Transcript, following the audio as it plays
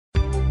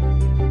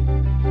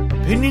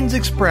opinions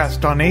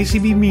expressed on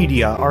ACB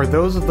Media are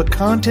those of the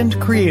content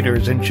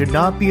creators and should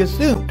not be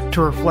assumed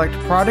to reflect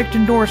product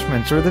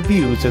endorsements or the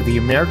views of the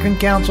American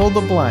Council of the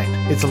Blind,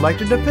 its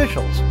elected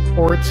officials,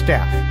 or its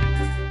staff.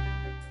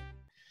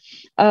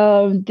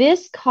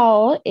 This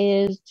call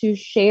is to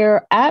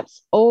share apps,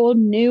 old,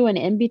 new, and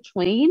in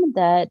between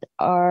that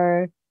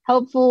are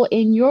helpful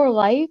in your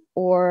life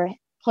or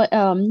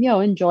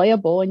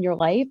enjoyable in your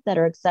life, that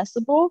are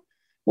accessible,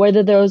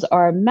 whether those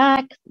are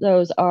Mac,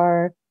 those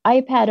are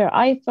iPad or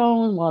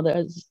iPhone, whether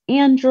it's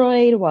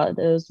Android,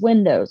 whether it's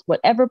Windows,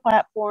 whatever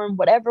platform,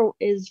 whatever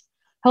is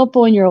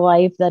helpful in your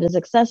life that is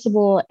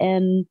accessible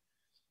and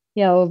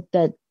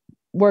that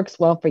works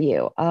well for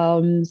you.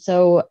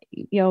 So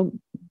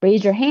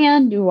raise your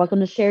hand. You're welcome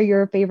to share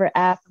your favorite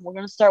app. We're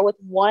going to start with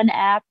one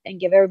app and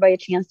give everybody a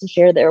chance to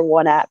share their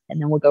one app, and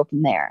then we'll go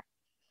from there.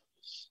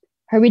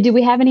 Herbie, do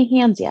we have any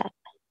hands yet?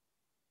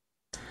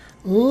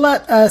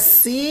 Let us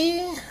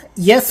see.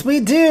 Yes, we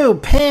do.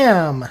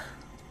 Pam.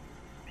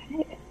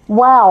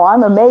 Wow,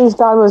 I'm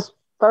amazed I was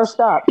first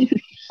up.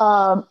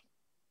 The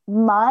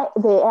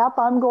app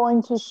I'm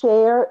going to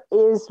share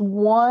is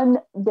one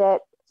that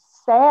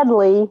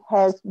sadly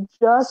has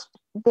just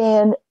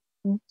been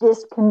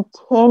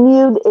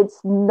discontinued.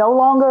 It's no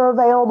longer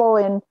available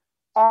in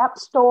App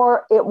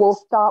Store. It will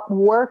stop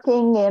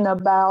working in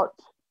about,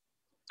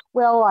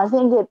 I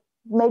think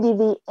maybe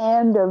the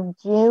end of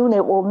June.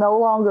 It will no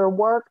longer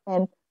work,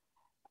 and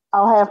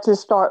I'll have to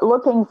start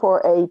looking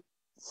for a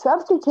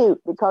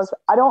substitute because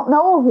I don't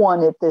know of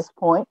one at this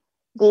point.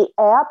 The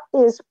app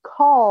is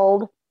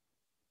called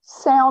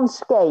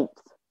Soundscapes,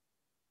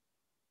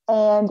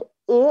 and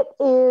it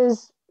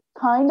is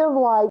kind of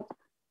like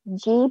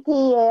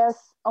GPS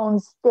on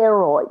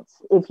steroids,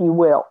 if you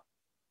will.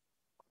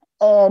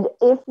 And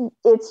if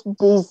it's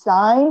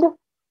designed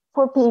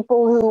for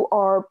people who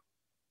are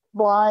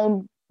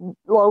blind,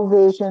 low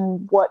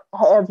vision, what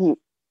have you.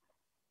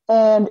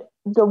 And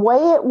the way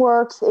it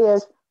works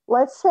is,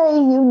 let's say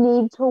you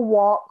need to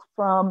walk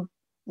from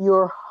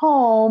your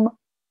home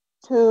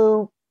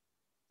to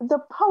the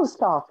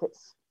post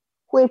office,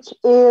 which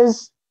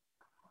is,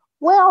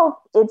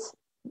 it's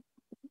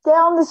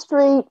down the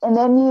street, and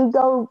then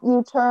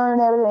you turn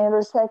at an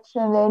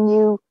intersection and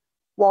you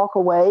walk a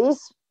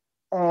ways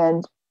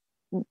and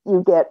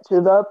you get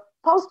to the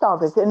post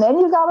office, and then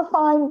you got to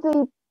find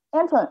the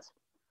entrance.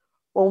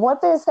 Well,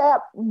 what this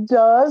app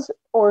does,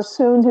 or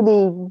soon to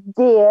be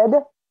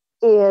did,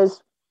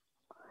 is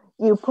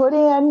you put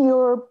in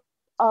your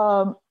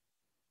book.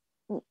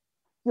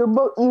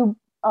 You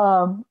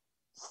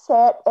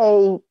set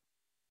a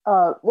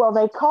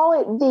they call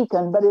it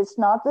beacon, but it's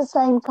not the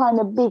same kind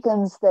of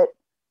beacons that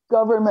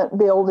government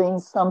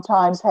buildings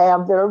sometimes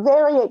have. They're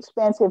very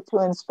expensive to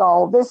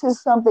install. This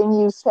is something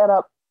you set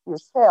up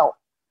yourself,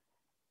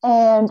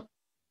 and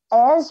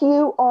as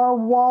you are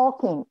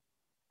walking,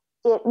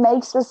 it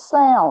makes a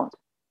sound.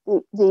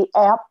 The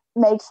app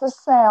makes a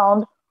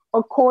sound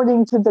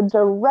according to the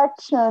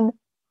direction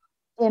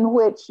in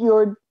which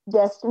your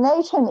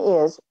destination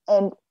is.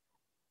 And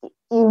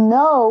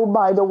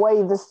by the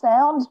way the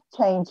sound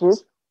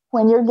changes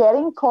when you're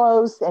getting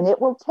close, and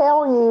it will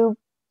tell you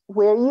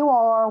where you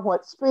are,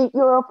 what street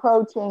you're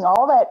approaching,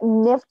 all that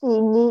nifty,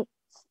 neat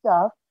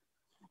stuff.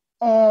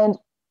 And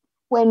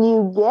when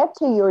you get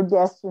to your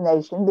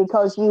destination,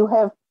 because you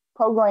have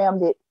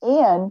programmed it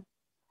in,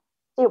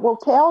 it will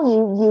tell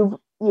you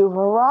you've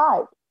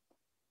arrived.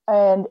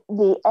 And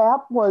the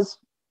app was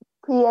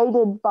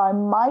created by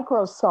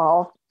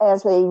Microsoft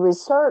as a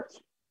research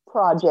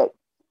project.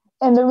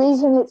 And the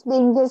reason it's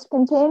being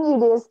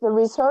discontinued is the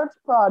research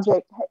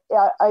project,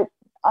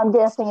 I'm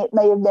guessing it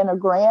may have been a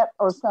grant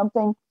or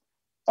something,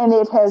 and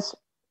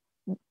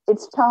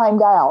it's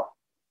timed out.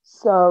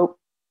 So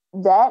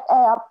that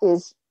app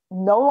is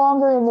no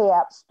longer in the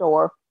App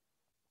Store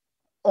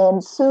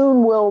and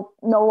soon will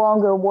no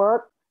longer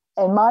work.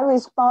 And my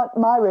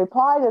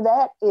reply to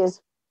that is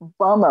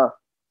bummer.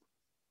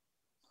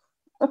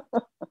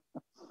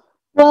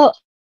 Well,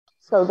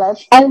 so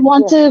that's. I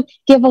want to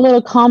give a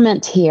little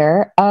comment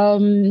here.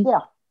 I'm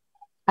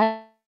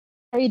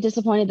very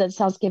disappointed that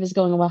Soundscape is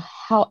going away.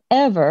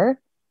 However,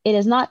 it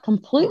is not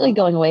completely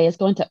going away. It's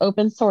going to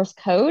open source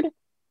code.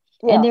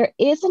 Yeah. And there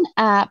is an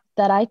app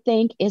that I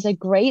think is a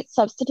great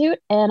substitute.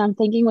 And I'm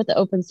thinking with the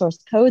open source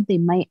code, they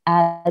might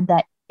add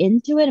that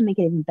into it and make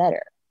it even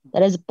better.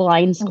 That is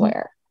Blind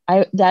Square.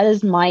 Mm-hmm. That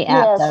is my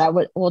app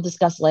that we'll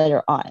discuss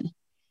later on.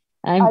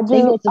 I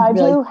do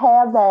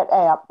have that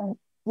app.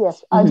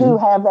 Yes, I do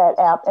have that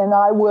app, and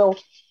I will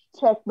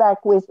check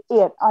back with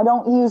it. I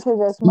don't use it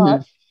as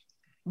much,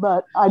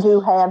 but I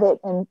do have it,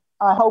 and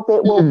I hope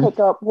it will pick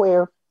up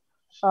where.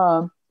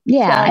 I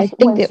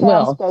think it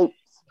will. Soundscapes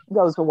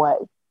goes away.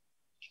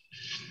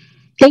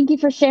 Thank you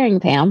for sharing,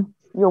 Pam.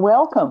 You're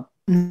welcome.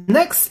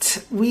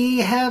 Next, we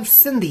have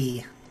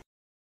Cindy.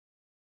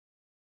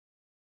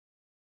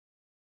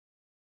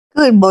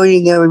 Good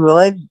morning,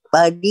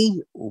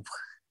 everybody.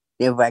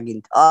 If I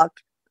can talk.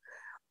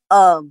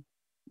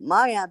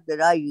 My app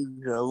that I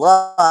use a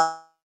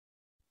lot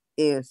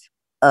is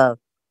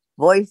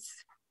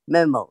voice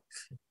memos.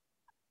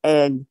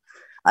 and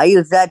I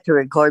use that to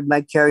record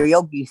my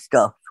karaoke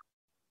stuff.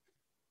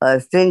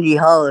 Cindy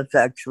Hollis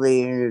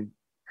actually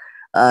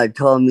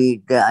told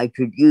me that I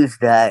could use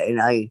that,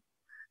 and I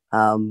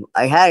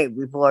had it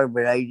before,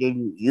 but I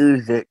didn't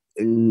use it,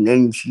 and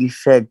then she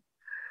said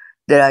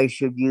that I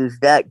should use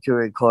that to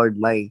record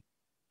my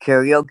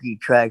karaoke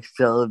tracks.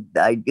 So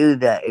I do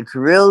that. It's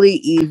really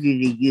easy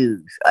to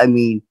use. I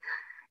mean,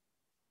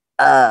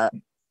 uh,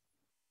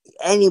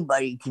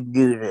 anybody can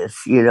do this.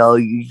 You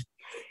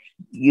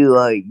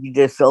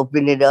just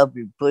open it up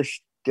and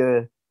push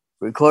the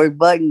record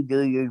button,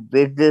 do your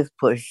business,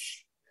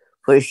 push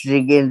it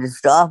again to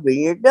stop, and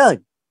you're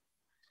done.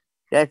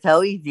 That's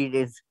how easy it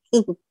is.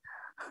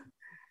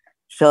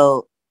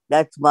 So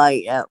that's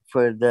my app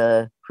for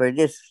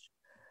this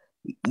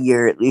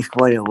year, at least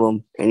one of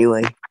them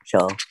anyway.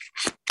 So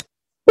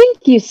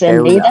Thank you,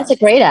 there we Cindy. are. That's a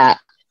great app.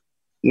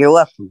 You're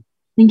welcome.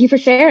 Thank you for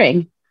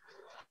sharing.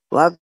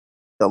 Welcome.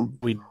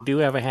 We do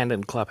have a hand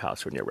in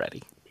Clubhouse when you're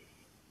ready.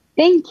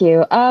 Thank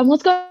you.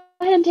 Let's go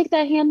ahead and take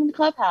that hand in the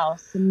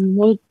Clubhouse, and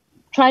we'll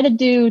try to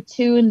do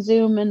 2 in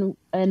Zoom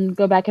and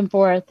go back and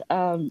forth,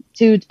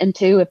 2 and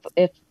 2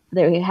 if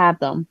they have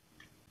them.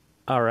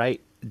 All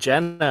right,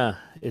 Jenna,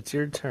 it's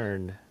your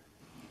turn.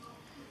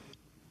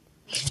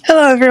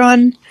 Hello,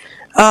 everyone.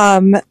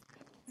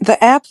 The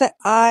app that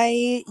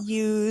I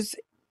use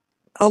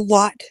a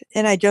lot,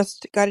 and I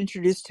just got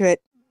introduced to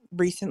it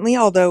recently,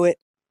 although it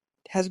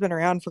has been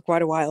around for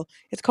quite a while.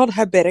 It's called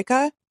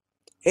Habitica,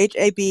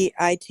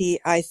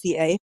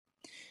 Habitica,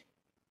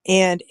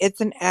 and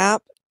it's an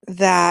app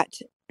that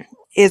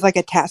is like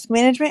a task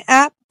management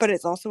app, but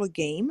it's also a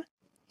game.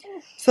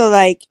 So,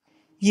 like,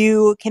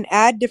 you can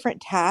add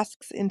different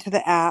tasks into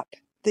the app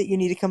that you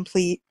need to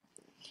complete,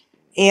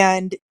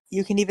 and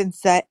you can even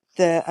set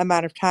the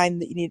amount of time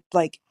that you need.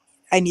 Like,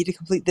 I need to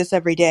complete this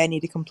every day. I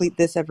need to complete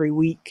this every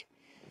week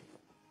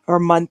or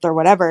month or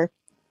whatever.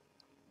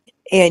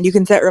 And you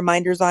can set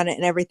reminders on it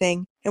and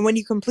everything. And when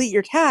you complete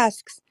your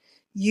tasks,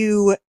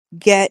 you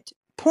get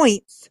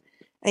points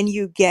and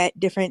you get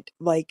different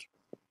like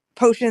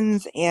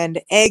potions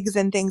and eggs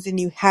and things, and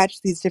you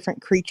hatch these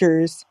different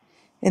creatures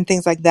and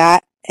things like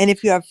that. And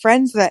if you have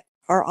friends that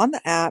are on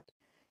the app,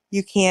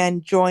 you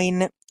can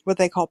join what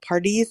they call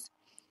parties.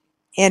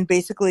 And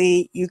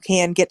basically you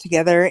can get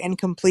together and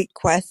complete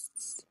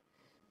quests.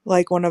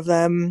 Like one of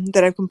them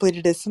that I've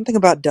completed is something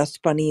about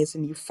dust bunnies,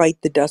 and you fight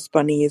the dust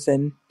bunnies,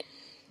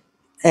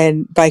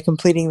 and by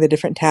completing the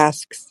different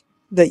tasks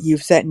that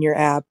you've set in your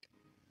app,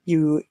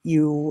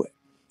 you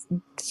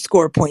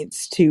score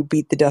points to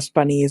beat the dust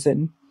bunnies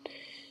and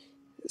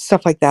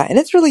stuff like that. And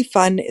it's really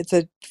fun. It's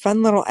a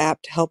fun little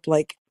app to help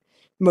like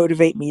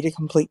motivate me to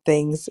complete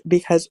things,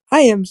 because I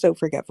am so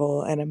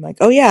forgetful, and I'm like,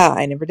 oh yeah,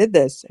 I never did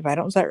this. If I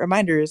don't set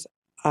reminders,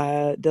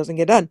 it doesn't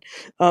get done.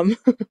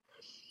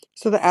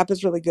 So the app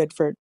is really good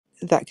for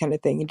that kind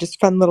of thing, and just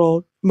fun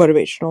little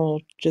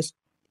motivational, just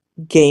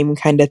game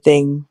kind of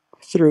thing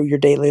through your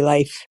daily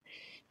life,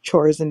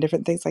 chores and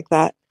different things like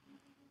that.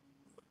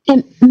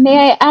 And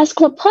may I ask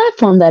what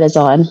platform that is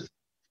on?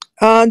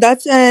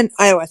 That's an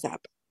iOS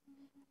app.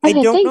 Okay,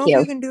 I don't thank know you.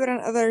 if you can do it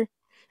on other.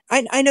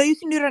 I know you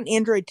can do it on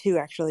Android too,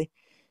 actually.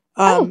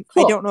 Oh,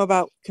 cool. I don't know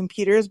about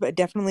computers, but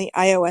definitely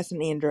iOS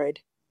and Android.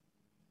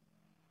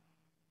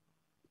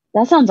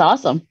 That sounds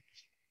awesome.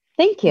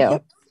 Thank you.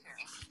 Yep.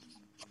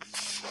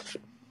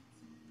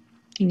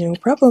 No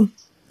problem.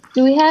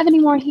 Do we have any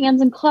more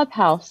hands in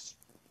Clubhouse?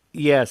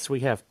 Yes,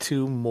 we have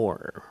 2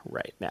 more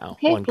right now.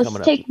 Okay, One let's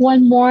coming take up.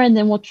 one more, and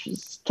then we'll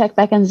just check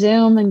back on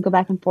Zoom and go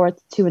back and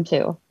forth 2 and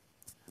 2.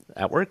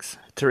 That works.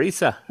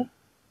 Teresa.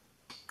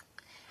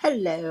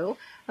 Hello.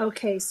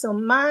 Okay, so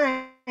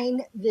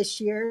mine this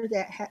year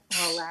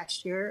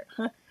last year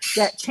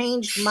that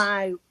changed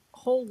my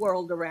whole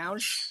world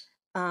around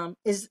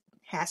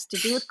has to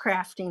do with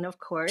crafting, of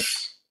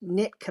course.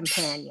 Knit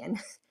Companion.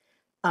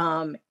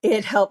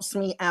 It helps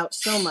me out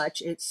so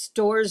much. It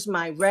stores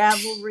my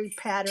Ravelry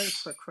patterns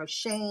for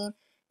crocheting.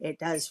 It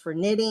does for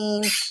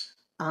knitting.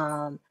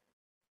 Um,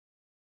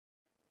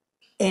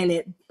 and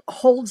it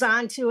holds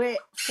on to it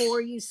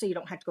for you so you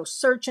don't have to go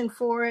searching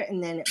for it,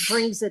 and then it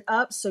brings it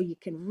up so you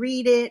can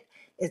read it.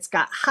 It's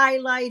got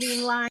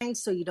highlighting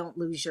lines so you don't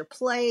lose your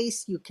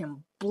place. You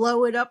can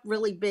blow it up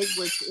really big,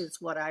 which is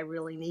what I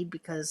really need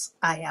because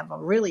I have a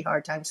really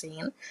hard time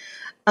seeing.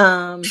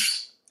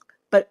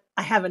 But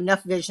I have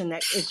enough vision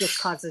that it just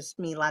causes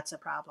me lots of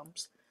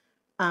problems.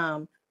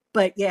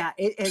 But yeah,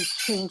 it has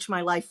changed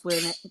my life when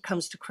it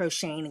comes to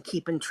crocheting and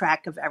keeping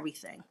track of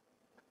everything.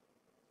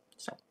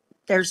 So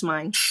there's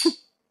mine.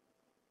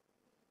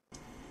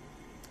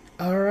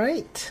 All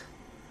right.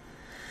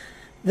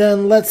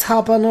 Then let's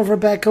hop on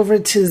back over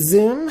to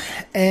Zoom,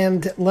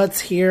 and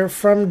let's hear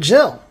from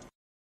Jill.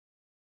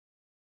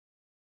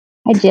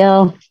 Hi,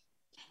 Jill.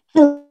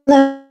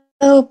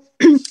 Hello.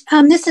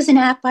 This is an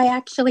app I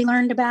actually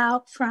learned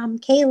about from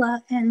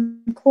Kayla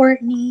and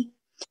Courtney,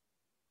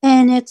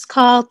 and it's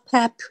called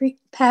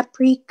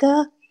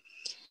Paprika.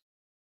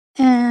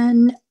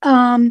 And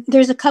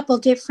there's a couple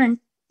different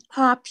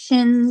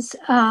options.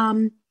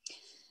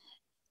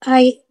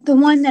 the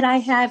one that I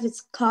have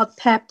is called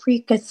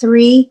Paprika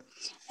 3.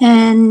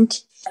 And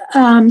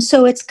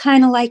so it's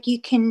kind of like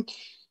you can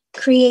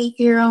create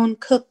your own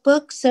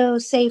cookbook. So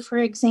say, for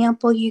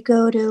example, you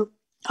go to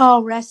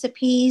all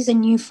recipes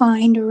and you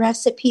find a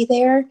recipe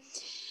there,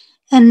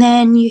 and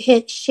then you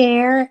hit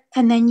share,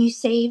 and then you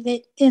save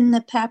it in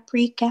the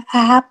Paprika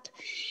app,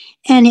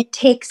 and it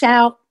takes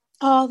out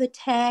all the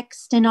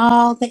text and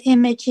all the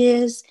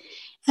images.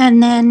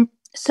 And then,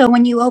 so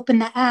when you open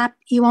the app,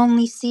 you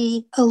only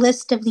see a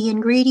list of the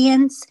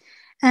ingredients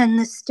and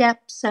the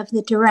steps of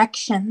the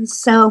directions.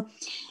 So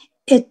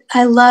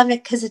I love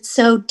it because it's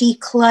so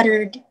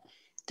decluttered.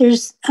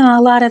 There's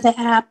a lot of the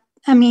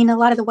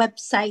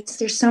websites,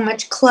 there's so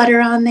much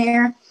clutter on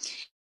there.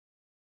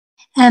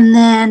 And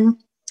then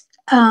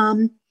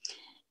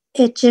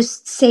it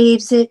just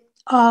saves it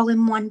all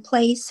in one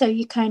place. So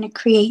you kind of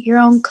create your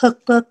own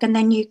cookbook, and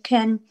then you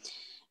can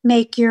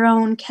make your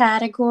own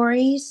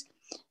categories.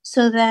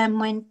 So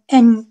then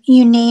and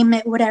you name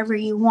it whatever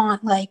you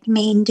want, like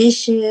main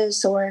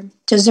dishes or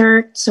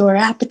desserts or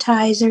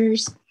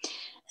appetizers.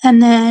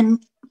 And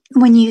then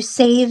when you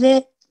save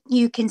it,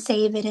 you can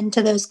save it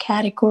into those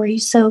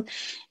categories. So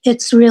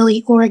it's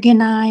really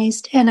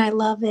organized, and I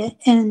love it.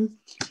 And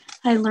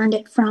I learned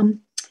it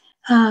from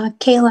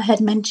Kayla had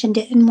mentioned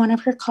it in one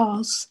of her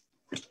calls.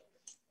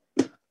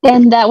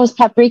 And that was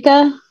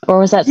Paprika, or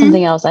was that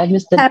something else? I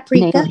missed the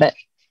Paprika. name of it.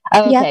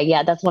 Oh, okay, Yep.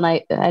 yeah, that's one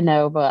I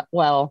know. But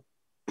well,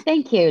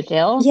 thank you,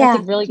 Jill. Yeah.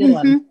 That's a really good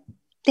one.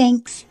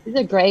 Thanks. These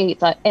are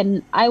great.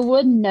 And I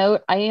would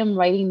note, I am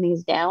writing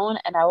these down,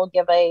 and I will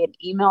give an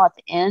email at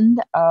the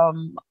end,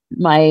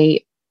 my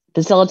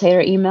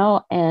facilitator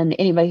email, and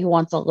anybody who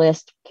wants a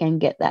list can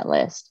get that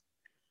list.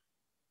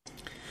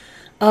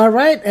 All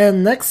right,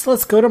 and next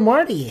let's go to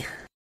Marty.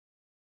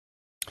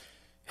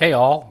 Hey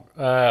all.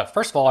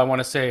 First of all, I want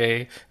to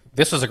say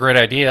this was a great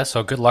idea,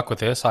 so good luck with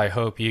this. I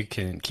hope you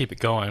can keep it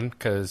going,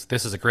 because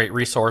this is a great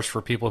resource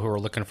for people who are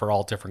looking for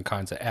all different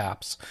kinds of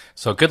apps.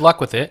 So good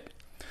luck with it.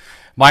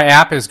 My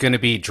app is going to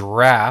be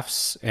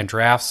Drafts, and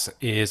Drafts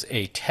is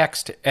a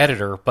text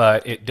editor,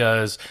 but it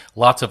does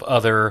lots of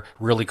other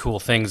really cool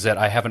things that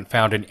I haven't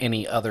found in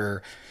any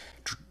other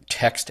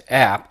text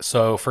app.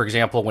 So, for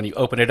example, when you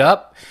open it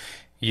up,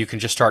 you can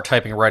just start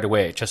typing right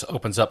away. It just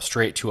opens up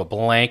straight to a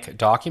blank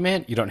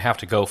document. You don't have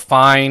to go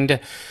find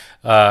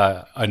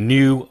a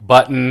new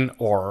button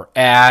or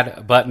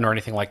add button or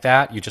anything like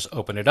that. You just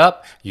open it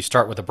up. You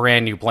start with a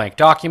brand new blank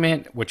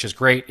document, which is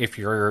great if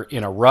you're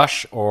in a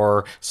rush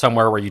or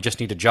somewhere where you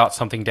just need to jot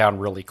something down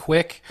really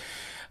quick.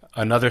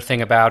 Another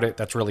thing about it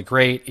that's really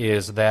great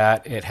is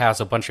that it has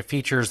a bunch of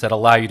features that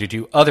allow you to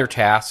do other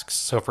tasks.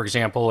 So, for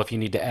example, if you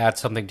need to add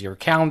something to your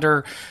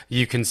calendar,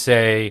 you can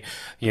say,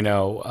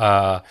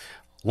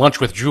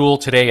 lunch with Jewel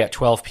today at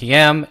 12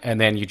 p.m., and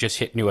then you just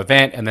hit new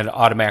event, and then it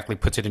automatically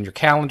puts it in your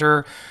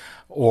calendar.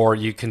 Or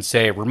you can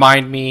say,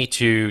 remind me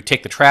to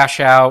take the trash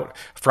out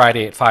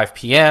Friday at 5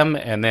 p.m.,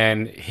 and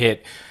then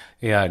hit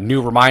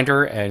new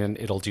reminder, and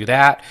it'll do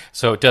that.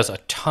 So it does a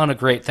ton of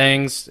great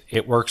things.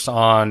 It works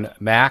on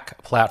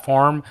Mac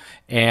platform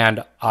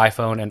and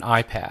iPhone and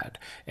iPad,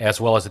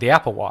 as well as the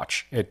Apple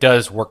Watch. It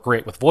does work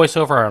great with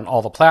VoiceOver on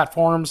all the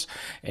platforms,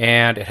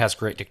 and it has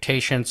great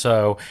dictation.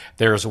 So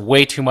there's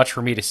way too much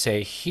for me to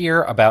say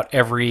here about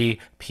every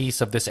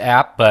piece of this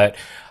app, but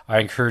I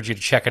encourage you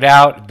to check it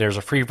out. There's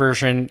a free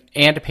version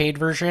and a paid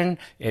version.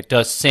 It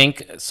does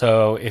sync,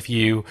 so if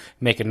you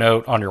make a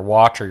note on your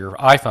watch or your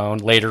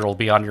iPhone, later it'll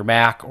be on your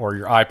Mac or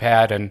your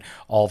iPad and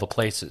all the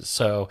places.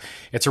 So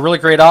it's a really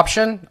great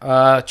option.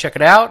 Check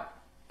it out,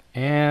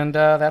 and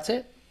that's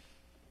it.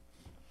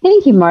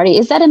 Thank you, Marty.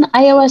 Is that an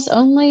iOS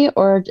only,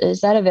 or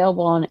is that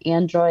available on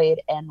Android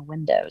and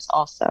Windows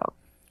also?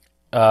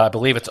 I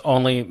believe it's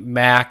only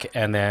Mac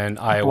and then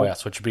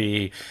iOS, which would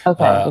be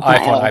iPhone,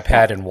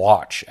 iPad, and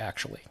Watch,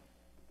 actually.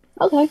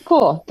 Okay,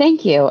 cool.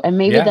 Thank you. And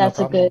maybe Yeah, no that's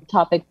a problem. good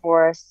topic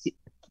for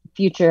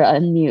future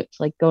Unmute,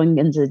 like going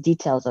into the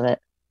details of it.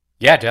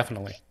 Yeah,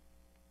 definitely.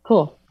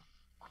 Cool.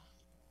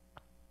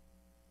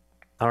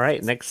 All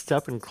right, next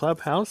up in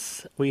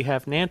Clubhouse, we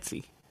have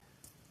Nancy.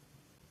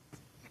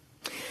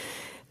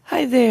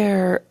 Hi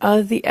there.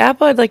 The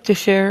app I'd like to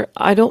share,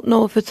 I don't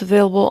know if it's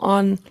available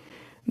on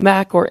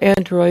Mac or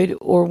Android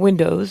or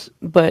Windows,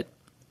 but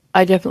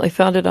I definitely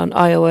found it on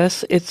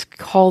iOS. It's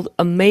called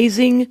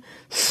Amazing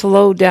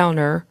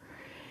Slowdowner,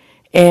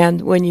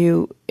 and when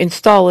you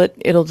install it,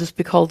 it'll just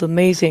be called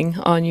Amazing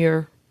on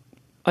your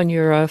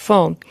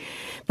phone.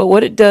 But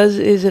what it does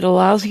is it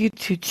allows you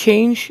to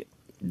change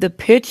the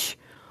pitch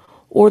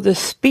or the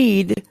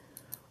speed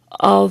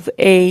of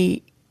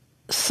a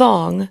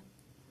song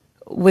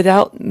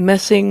without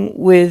messing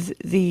with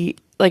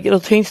it'll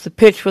change the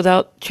pitch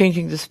without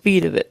changing the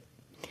speed of it.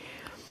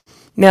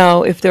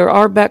 Now, if there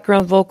are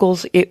background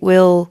vocals, it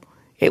will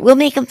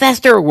make them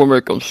faster or will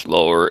make them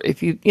slower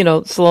if you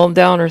slow them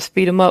down or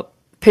speed them up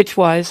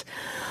pitch-wise.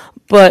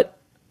 But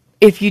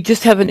if you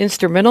just have an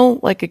instrumental,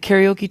 like a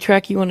karaoke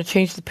track you want to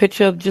change the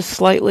pitch of just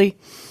slightly,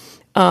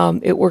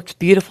 it works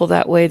beautiful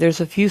that way. There's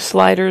a few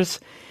sliders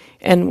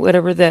and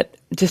whatever that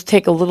just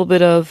take a little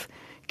bit of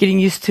getting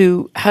used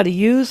to how to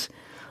use.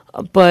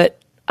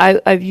 But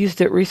I've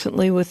used it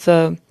recently with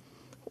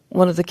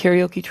one of the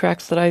karaoke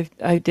tracks that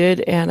I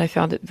did, and I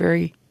found it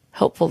very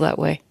helpful that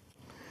way.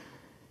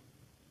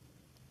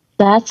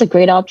 That's a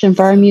great option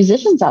for our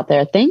musicians out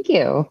there. Thank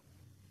you.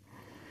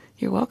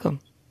 You're welcome.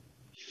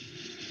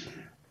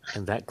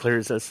 And that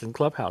clears us in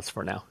Clubhouse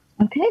for now.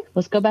 Okay,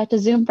 let's go back to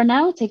Zoom for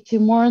now. Take two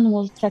more and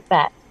we'll check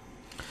that.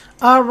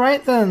 All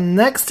right, then.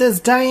 Next is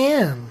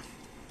Diane.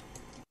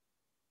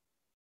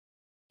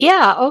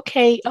 Yeah,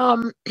 okay.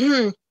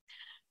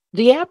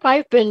 The app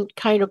I've been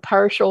kind of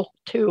partial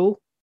to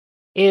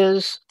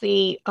is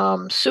the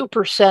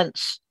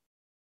SuperSense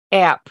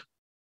app.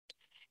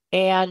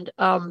 And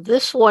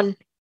this one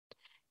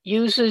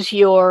uses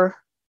your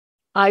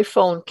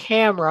iPhone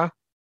camera,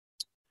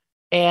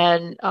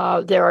 and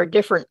there are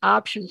different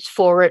options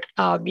for it.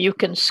 You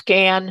can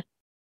scan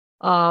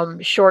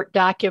short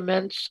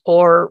documents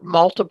or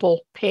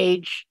multiple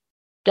page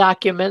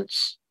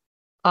documents.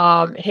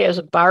 It has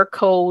a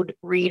barcode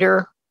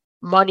reader,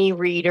 money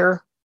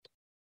reader,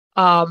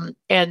 and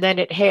then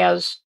it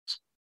has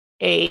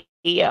a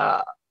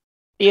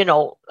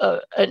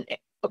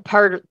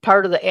part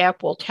of the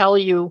app will tell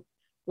you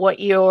what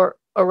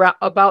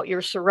about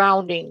your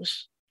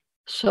surroundings.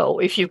 So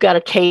if you've got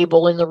a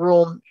table in the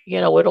room,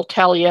 it'll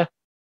tell you,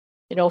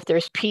 if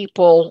there's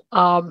people.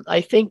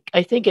 I think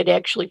it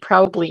actually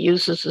probably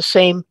uses the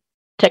same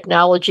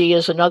technology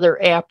as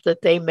another app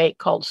that they make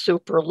called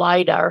Super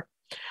LiDAR.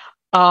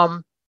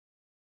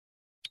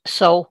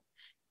 So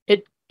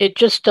it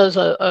just does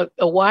a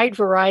wide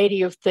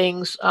variety of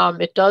things.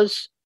 It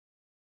does.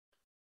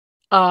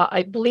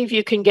 I believe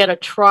you can get a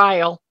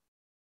trial,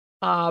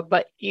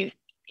 but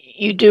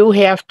you do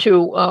have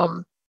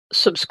to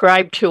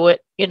subscribe to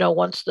it,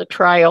 once the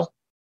trial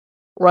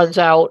runs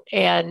out,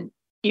 and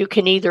you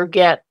can either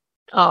get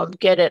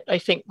it, I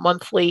think,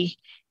 monthly,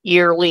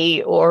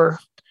 yearly, or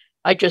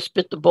I just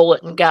bit the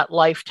bullet and got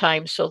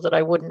lifetime so that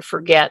I wouldn't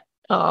forget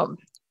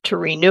to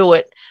renew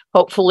it.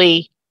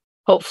 Hopefully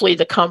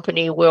the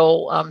company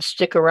will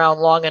stick around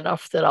long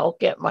enough that I'll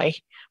get my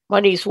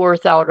money's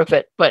worth out of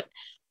it. But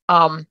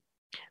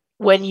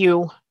when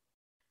you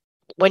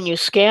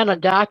scan a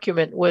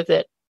document with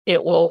it,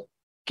 it will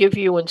give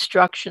you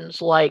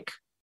instructions like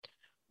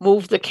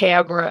move the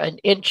camera an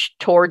inch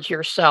towards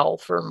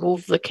yourself, or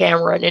move the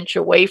camera an inch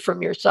away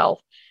from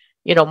yourself,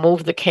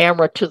 move the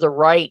camera to the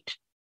right,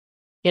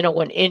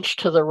 an inch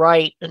to the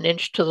right, an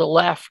inch to the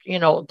left,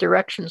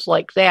 directions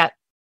like that.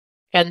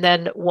 And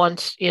then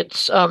once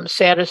it's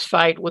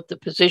satisfied with the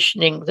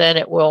positioning, then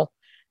it will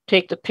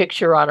take the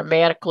picture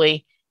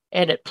automatically,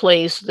 and it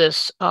plays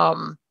this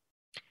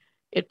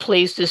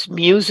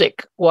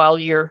music while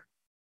you're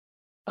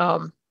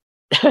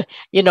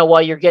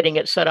while you're getting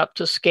it set up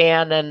to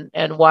scan,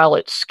 and while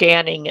it's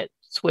scanning, it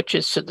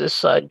switches to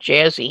this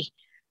jazzy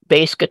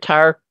bass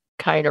guitar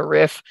kind of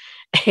riff.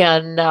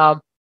 And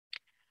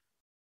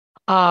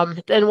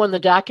then when the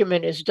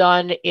document is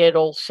done,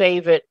 it'll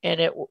save it, and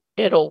it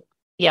will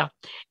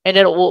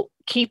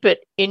keep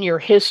it in your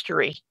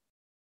history.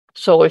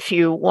 So if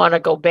you want to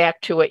go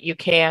back to it, you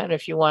can.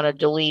 If you want to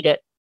delete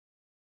it,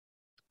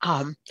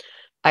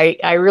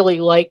 I really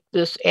like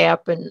this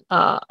app and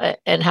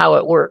how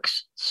it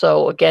works.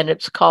 So again,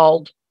 it's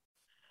called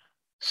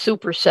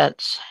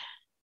SuperSense.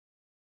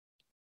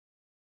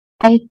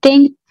 I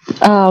think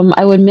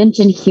I would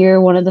mention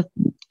here one of the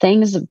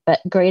things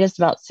greatest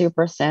about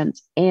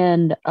SuperSense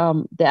and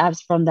the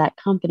apps from that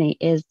company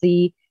is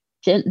the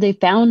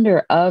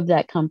founder of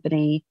that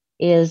company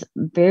is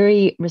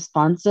very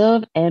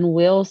responsive and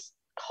will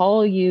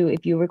call you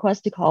if you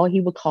request a call.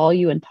 He will call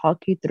you and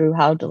talk you through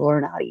how to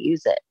learn how to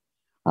use it.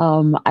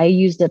 I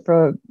used it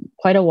for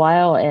quite a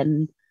while,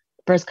 and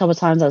the first couple of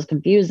times I was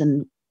confused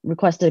and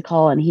requested a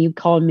call, and he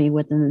called me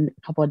within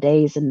a couple of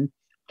days and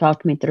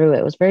talked me through it.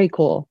 It was very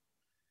cool.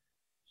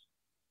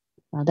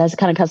 That's the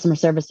kind of customer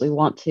service we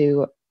want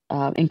to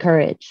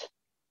encourage.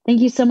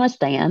 Thank you so much,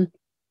 Diane.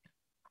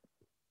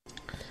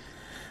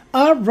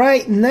 All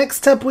right,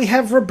 next up we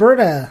have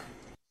Roberta.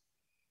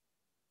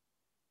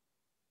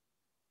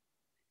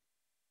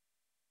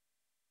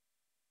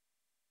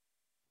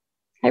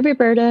 Hi,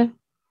 Roberta.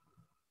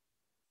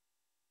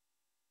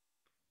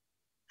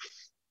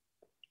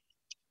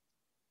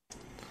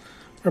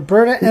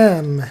 Roberta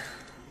M.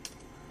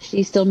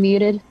 She's still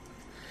muted?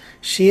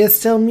 She is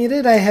still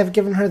muted. I have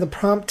given her the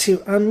prompt to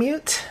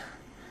unmute.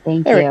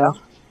 Thank There you. we go.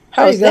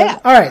 How's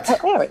that? All right. Oh,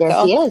 there we There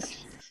go. she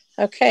is.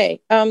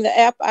 Okay. The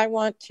app I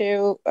want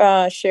to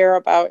share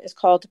about is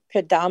called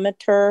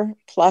Pedometer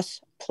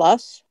Plus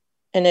Plus,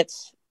 and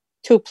it's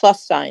 2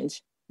 plus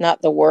signs,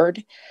 not the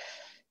word.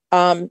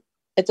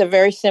 It's a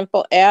very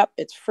simple app.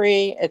 It's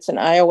free. It's an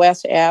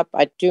iOS app.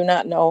 I do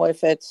not know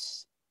if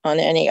it's on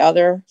any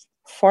other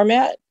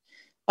format,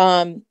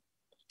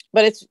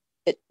 but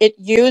it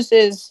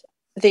uses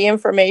the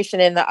information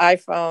in the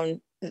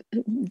iPhone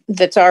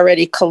that's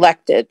already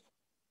collected.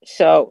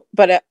 So,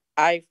 but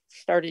I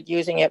started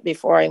using it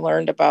before I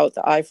learned about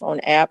the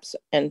iPhone apps,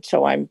 and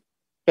so I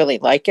really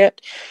like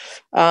it.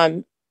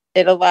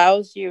 it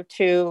allows you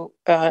to,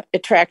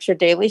 it tracks your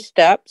daily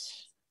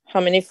steps, how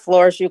many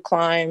floors you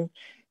climb,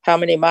 how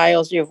many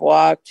miles you've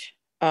walked.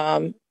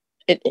 And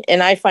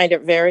I find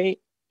it very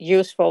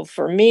useful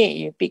for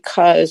me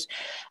because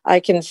I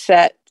can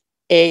set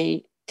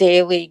a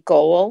daily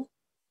goal,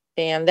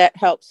 and that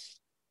helps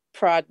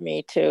prod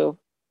me to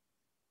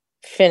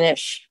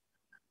finish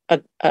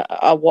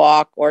a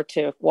walk or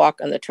to walk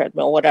on the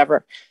treadmill,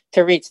 whatever,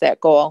 to reach that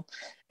goal.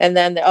 And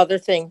then the other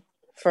thing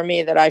for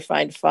me that I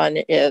find fun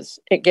is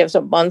it gives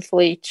a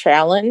monthly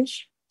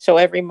challenge. So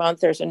every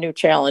month there's a new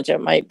challenge. It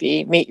might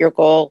be meet your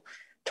goal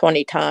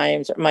 20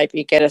 times. It might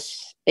be get a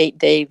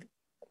 8-day,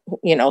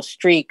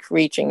 streak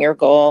reaching your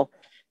goal,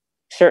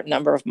 certain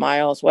number of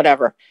miles,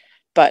 whatever.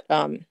 But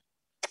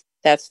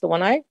that's the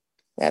one I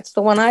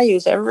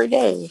use every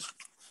day.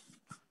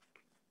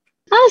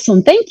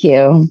 Awesome. Thank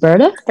you,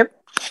 Berta. Yep.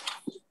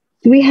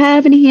 Do we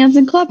have any hands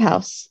in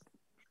Clubhouse?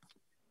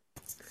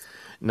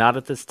 Not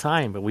at this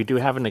time, but we do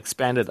have an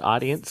expanded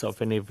audience, so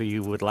if any of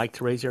you would like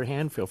to raise your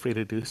hand, feel free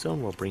to do so,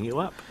 and we'll bring you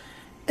up.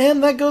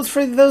 And that goes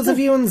for those of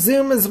you in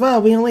Zoom as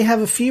well. We only have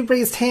a few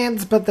raised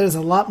hands, but there's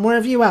a lot more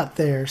of you out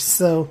there.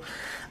 So,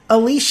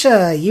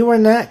 Alicia, you are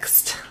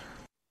next.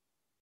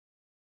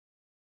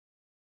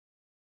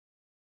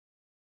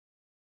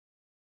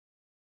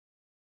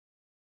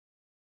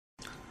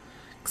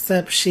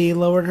 Except she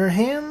lowered her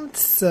hand,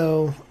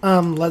 so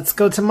let's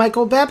go to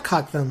Michael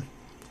Babcock then.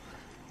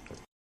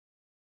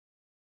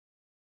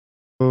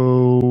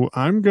 So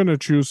I'm going to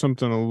choose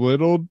something a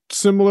little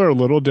similar, a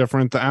little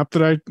different. The app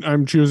that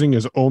I'm choosing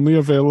is only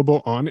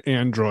available on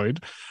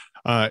Android,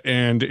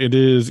 and it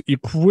is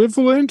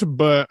equivalent,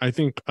 but I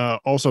think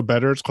also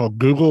better. It's called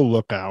Google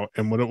Lookout,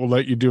 and what it will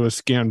let you do is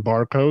scan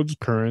barcodes,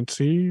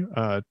 currency,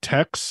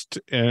 text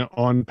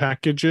on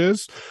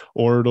packages,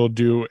 or it'll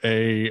do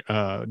a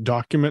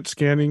document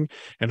scanning.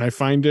 And I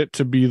find it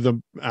to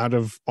be out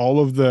of all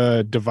of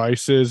the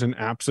devices and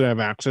apps that I have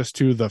access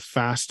to, the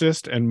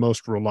fastest and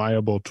most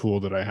reliable tool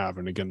that I have.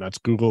 And again, that's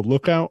Google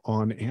Lookout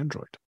on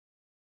Android.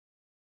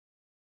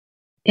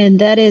 And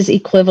that is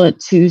equivalent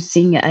to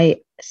Seeing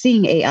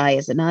AI,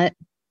 is it not?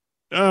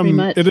 Pretty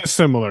much. It is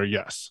similar,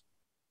 yes.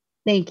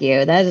 Thank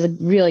you. That is a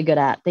really good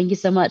app. Thank you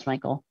so much,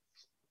 Michael.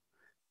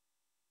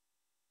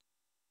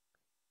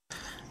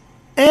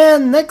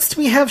 And next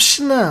we have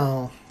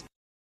Chanel.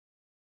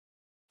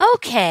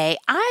 Okay,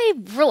 I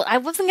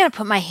wasn't gonna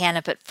put my hand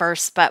up at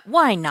first, but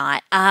why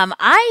not?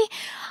 I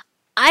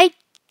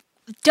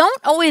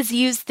don't always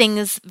use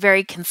things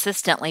very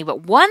consistently,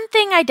 but one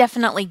thing I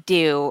definitely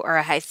do, or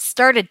I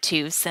started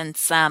to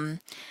since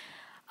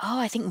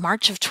I think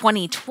March of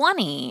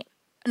 21,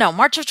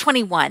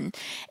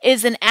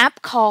 is an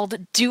app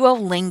called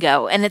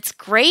Duolingo, and it's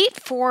great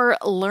for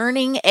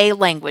learning a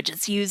language.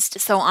 It's used,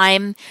 so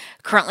I'm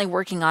currently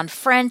working on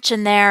French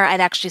in there.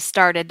 I'd actually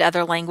started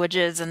other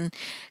languages and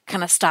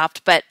kind of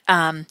stopped, but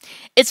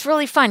it's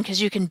really fun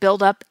because you can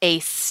build up a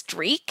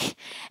streak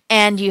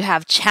and you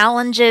have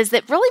challenges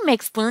that really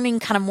makes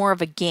learning kind of more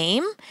of a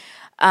game.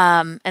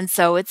 And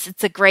so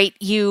it's a great,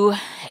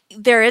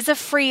 there is a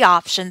free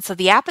option. So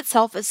the app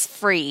itself is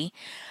free.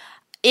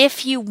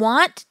 If you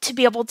want to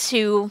be able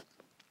to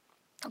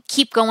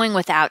keep going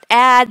without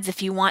ads,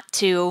 if you want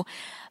to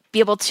be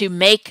able to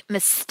make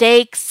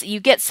mistakes,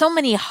 you get so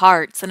many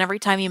hearts, and every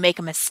time you make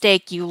a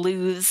mistake, you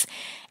lose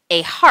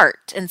a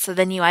heart. And so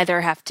then you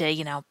either have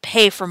to,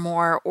 pay for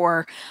more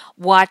or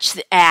watch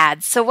the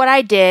ads. So what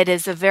I did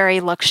is a very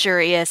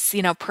luxurious,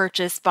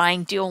 purchase,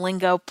 buying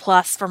Duolingo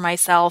Plus for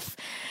myself.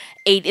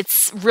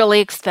 It's really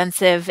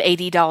expensive,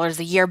 $80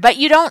 a year, but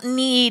you don't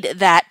need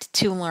that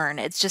to learn.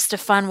 It's just a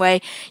fun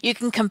way. You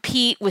can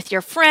compete with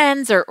your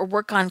friends or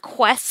work on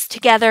quests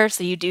together.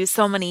 So you do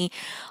so many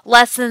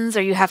lessons,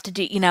 or you have to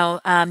do, you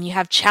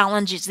have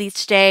challenges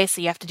each day.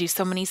 So you have to do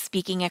so many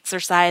speaking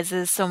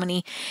exercises,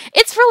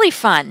 it's really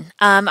fun.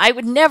 I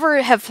would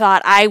never have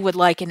thought I would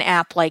like an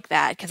app like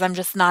that because I'm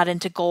just not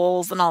into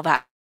goals and all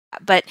that.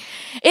 But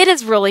it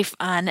is really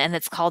fun, and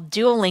it's called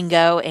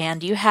Duolingo,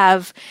 and you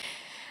have,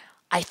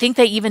 I think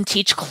they even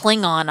teach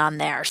Klingon on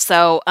there.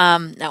 So,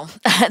 no,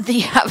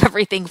 you have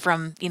everything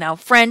from,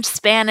 French,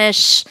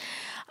 Spanish.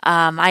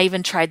 I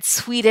even tried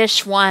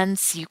Swedish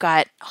once. You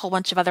got a whole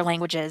bunch of other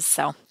languages.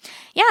 So,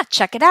 yeah,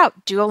 check it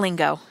out.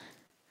 Duolingo.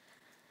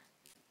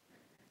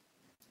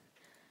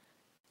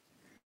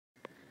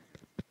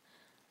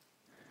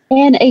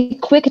 And a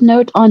quick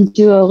note on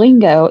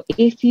Duolingo.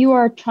 If you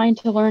are trying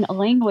to learn a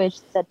language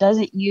that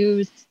doesn't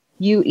use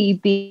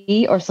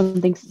UEB or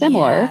something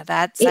similar.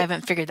 Yeah, I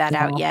haven't figured that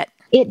out yet.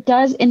 It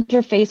does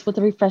interface with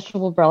the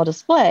refreshable Braille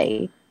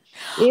display.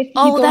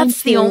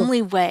 That's the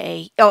only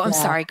way. Oh, I'm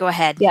sorry. Go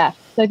ahead. Yeah.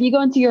 So if you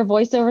go into your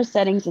voiceover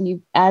settings and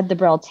you add the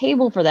Braille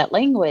table for that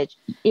language,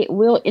 it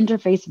will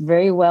interface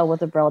very well with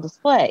the Braille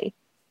display.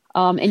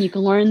 And you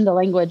can learn the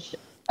language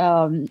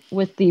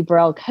with the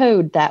Braille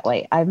code that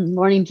way. I'm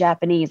learning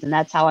Japanese, and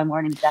that's how I'm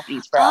learning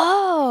Japanese Braille.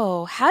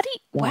 Oh,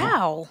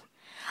 wow.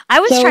 I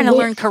was trying to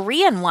learn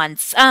Korean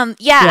once.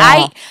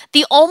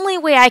 The only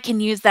way I can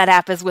use that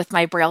app is with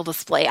my Braille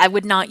display. I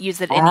would not use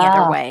it any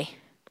other way.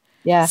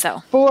 Yeah.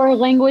 So For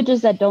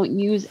languages that don't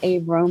use a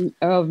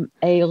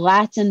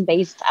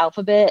Latin-based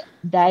alphabet,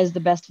 that is the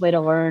best way to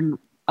learn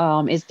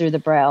is through the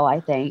Braille, I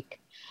think.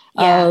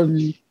 yeah.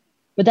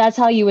 But that's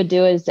how you would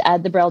do it, is to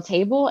add the Braille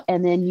table,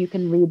 and then you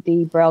can read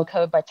the Braille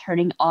code by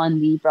turning on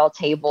the Braille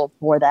table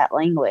for that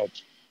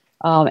language.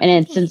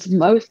 Since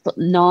most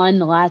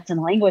non-Latin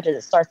languages,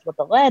 it starts with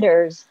the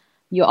letters,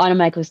 you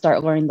automatically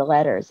start learning the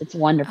letters. It's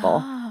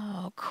wonderful.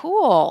 Oh,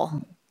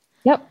 cool.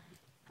 Yep.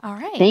 All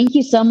right. Thank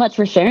you so much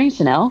for sharing,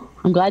 Chanel.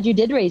 I'm glad you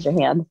did raise your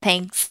hand.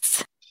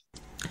 Thanks.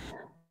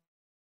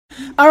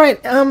 All right,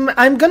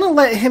 I'm gonna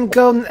let him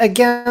go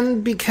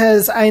again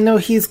because I know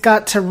he's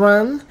got to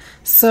run.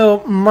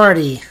 So,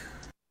 Marty.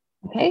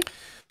 Okay.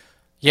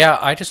 Yeah,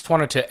 I just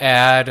wanted to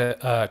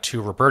add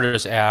to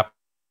Roberta's app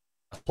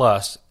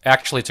Plus.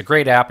 Actually, it's a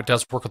great app. It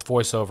does work with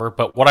VoiceOver.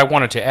 But what I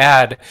wanted to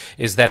add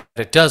is that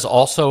it does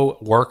also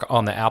work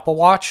on the Apple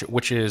Watch,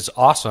 which is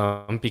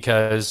awesome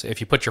because if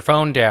you put your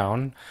phone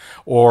down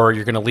or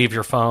you're going to leave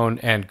your phone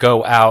and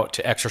go out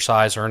to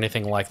exercise or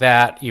anything like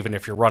that, even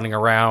if you're running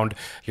around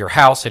your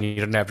house and you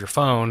don't have your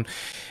phone,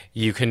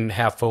 you can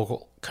have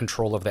full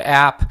control of the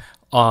app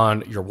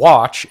on your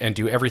watch and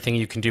do everything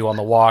you can do on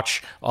the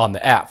watch on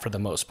the app for the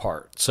most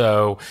part.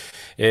 So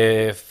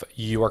if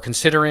you are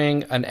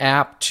considering an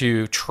app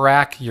to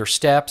track your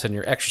steps and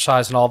your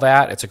exercise and all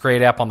that, it's a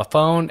great app on the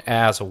phone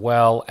as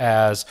well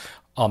as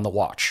on the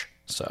watch.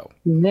 So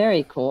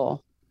very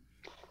cool.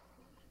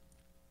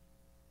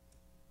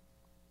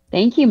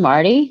 Thank you,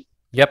 Marty.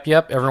 Yep.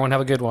 Everyone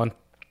have a good one.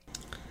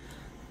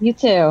 You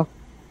too.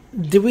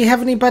 Do we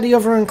have anybody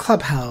over in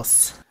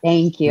Clubhouse?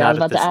 Thank you. Not I was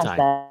about to ask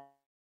that.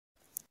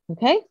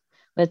 Okay,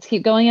 let's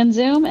keep going in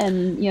Zoom,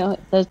 and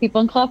those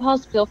people in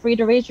Clubhouse, feel free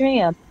to raise your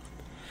hand.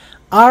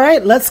 All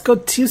right, let's go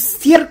to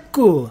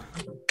Cirku.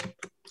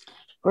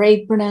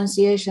 Great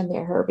pronunciation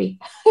there, Herbie.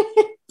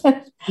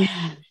 From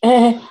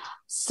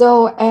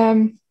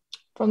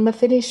the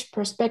Finnish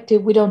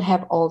perspective, we don't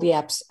have all the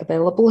apps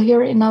available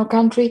here in our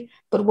country,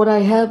 but what I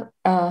have,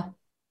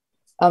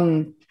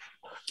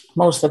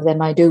 most of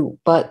them I do.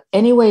 But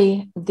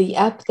anyway, the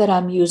app that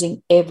I'm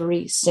using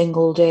every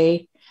single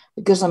day,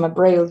 because I'm a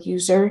Braille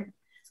user,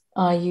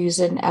 I use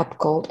an app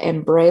called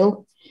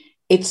mBraille.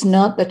 It's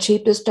not the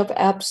cheapest of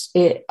apps.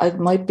 It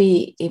might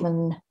be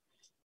even,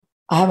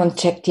 I haven't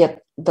checked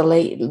yet the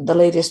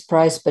latest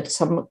price, but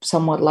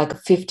somewhat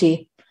like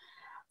 50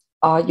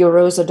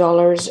 euros or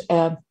dollars.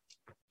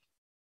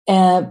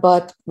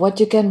 But what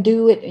you can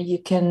do, you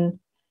can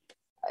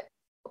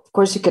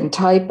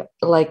type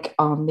like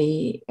on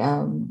the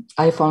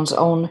iPhone's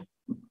own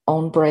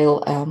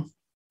Braille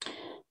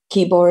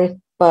keyboard,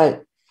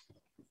 but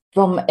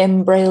from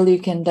mBraille,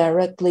 you can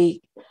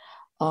directly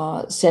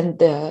send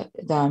the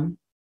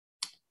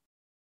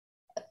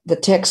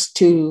text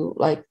to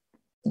like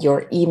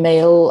your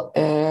email,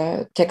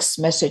 text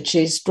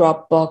messages,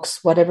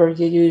 Dropbox, whatever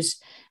you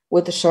use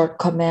with the short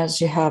commands.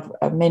 You have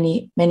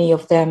many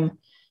of them.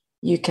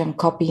 You can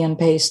copy and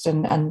paste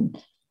and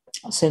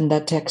send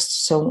that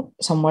text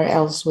somewhere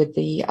else with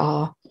the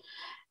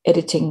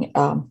editing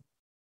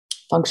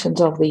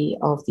functions of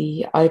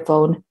the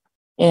iPhone.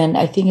 And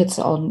I think it's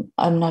on,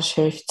 I'm not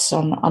sure if it's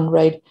on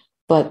Android,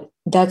 but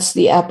that's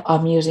the app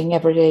I'm using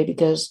every day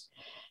because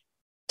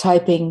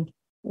typing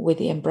with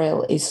the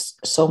mBraille is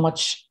so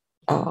much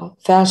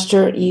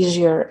faster,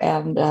 easier,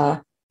 and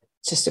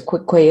just a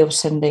quick way of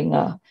sending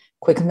a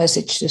quick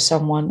message to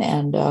someone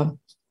and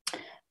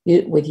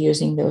with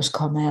using those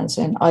commands.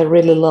 And I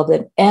really love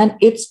it. And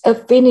it's a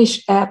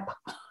Finnish app.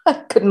 I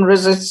couldn't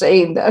resist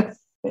saying that.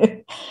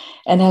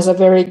 And has a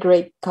very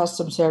great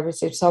custom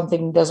service. If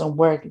something doesn't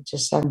work, you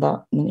just send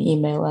out an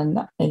email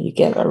and you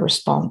get a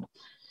response.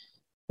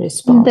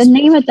 The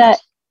name of that,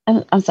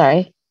 I'm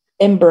sorry.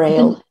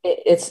 mBraille.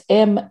 It's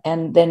M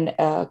and then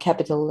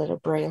capital letter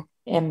Braille.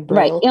 mBraille.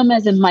 Right, M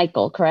as in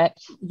Michael,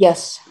 correct?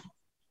 Yes.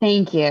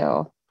 Thank you.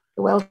 You're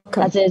welcome.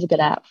 That is a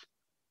good app.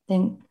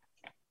 And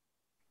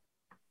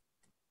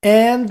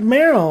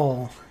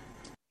Meryl.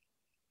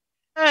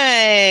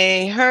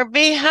 Hi,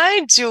 Herbie.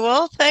 Hi,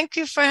 Jewel. Thank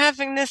you for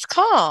having this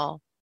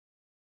call.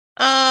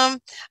 I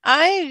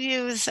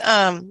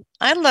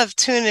love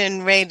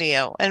TuneIn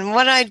Radio, and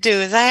what I do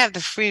is I have the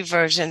free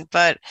version,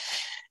 but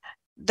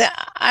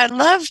I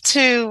love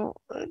to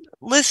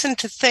listen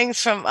to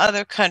things from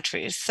other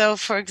countries. So,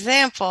 for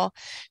example,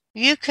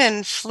 you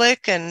can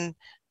flick and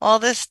all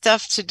this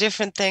stuff to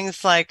different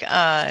things like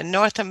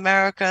North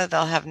America.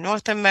 They'll have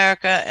North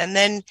America, and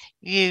then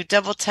you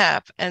double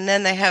tap, and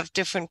then they have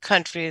different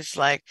countries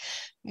like,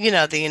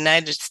 the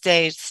United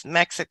States,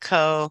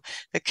 Mexico,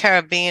 the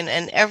Caribbean.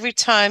 And every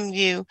time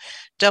you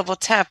double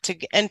tap to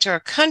enter a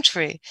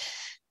country,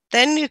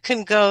 then you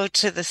can go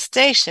to the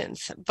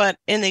stations. But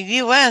in the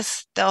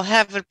US, they'll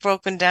have it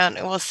broken down.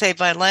 It will say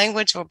by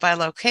language or by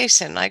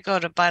location. I go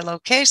to by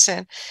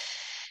location.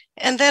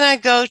 And then I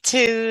go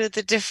to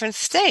the different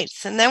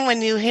states. And then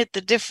when you hit the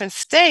different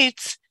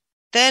states,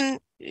 then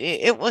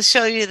it will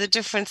show you the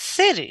different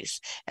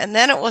cities. And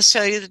then it will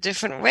show you the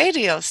different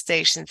radio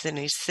stations in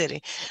each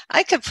city.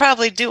 I could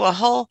probably do a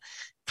whole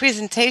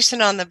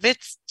presentation on the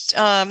bits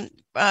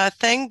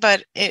thing,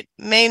 but it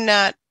may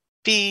not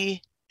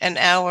be an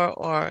hour,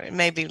 or it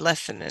may be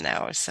less than an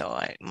hour, so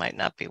it might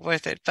not be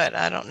worth it, but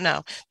I don't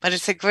know. But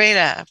it's a great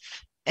app,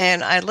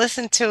 and I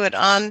listen to it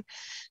on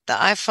the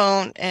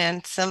iPhone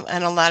and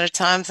a lot of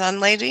times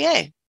on Lady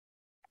A.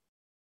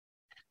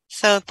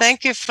 So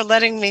thank you for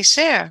letting me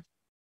share.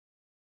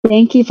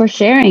 Thank you for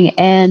sharing.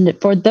 And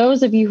for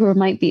those of you who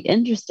might be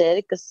interested,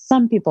 because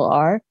some people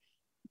are,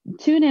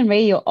 TuneIn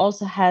Radio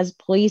also has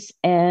police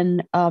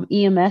and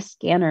EMS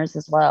scanners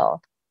as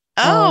well.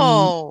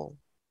 Oh.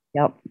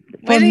 Yep.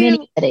 For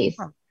many cities.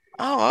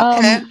 Oh,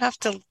 okay. I have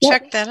to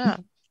check that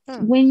out.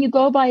 When you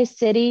go by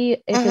city,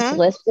 if it's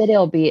listed,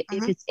 it'll be,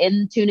 if it's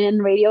in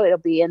TuneIn Radio, it'll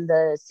be in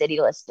the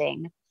city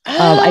listing.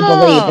 I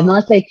believe,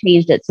 unless they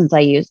changed it since I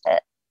used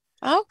it.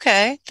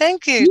 Okay.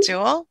 Thank you,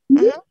 Jewel.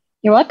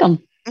 You're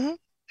welcome.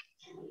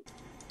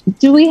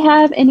 Do we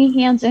have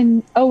any hands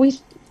in? Are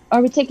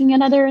we taking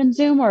another in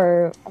Zoom,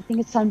 or I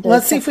think it's time to.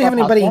 Let's see if we have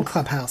anybody in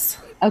Clubhouse.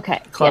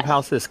 Okay.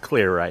 Clubhouse is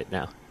clear right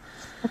now.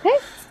 Okay.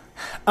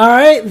 All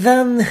right,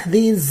 then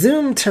the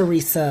Zoom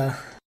Teresa.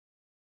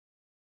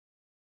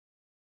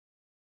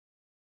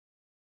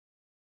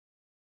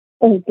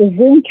 Oh, the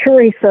Zoom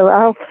Teresa.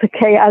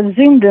 Okay, I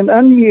zoomed and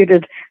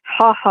unmuted.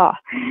 Ha ha.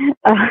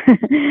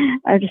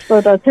 I just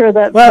thought I'd throw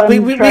that. Well,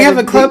 we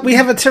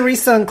have a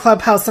Teresa on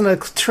Clubhouse and a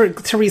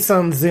Teresa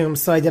on Zoom,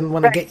 so I didn't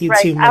want to get you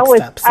two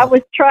mixed up. So. I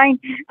was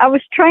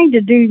trying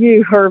to do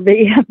you,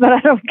 Herbie, but I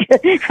don't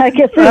get. I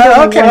guess.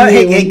 Okay. Well,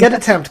 hey, good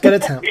attempt. Good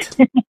attempt.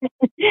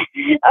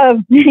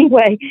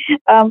 Anyway,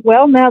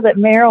 well, now that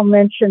Meryl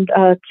mentioned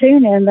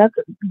TuneIn, that's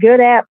a good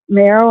app,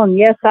 Meryl, and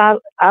yes,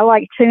 I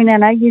like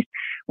TuneIn.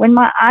 When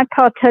my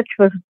iPod Touch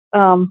was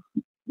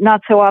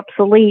not so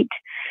obsolete,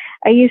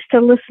 I used to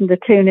listen to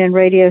TuneIn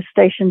radio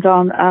stations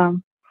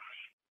on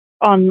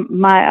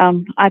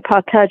my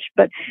iPod Touch,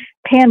 but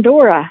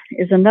Pandora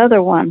is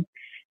another one.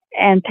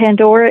 And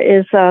Pandora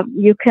is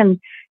you can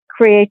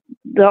create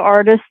the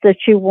artist that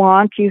you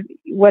want,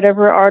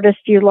 whatever artist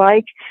you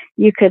like.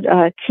 You could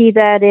key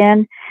that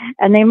in,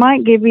 and they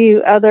might give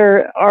you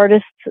other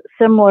artists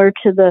similar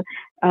to the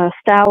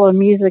style of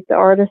music the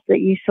artist that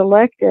you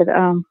selected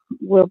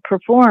will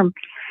perform.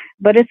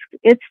 But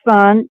it's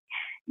fun.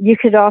 You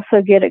could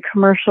also get it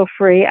commercial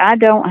free. I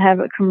don't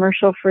have it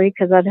commercial free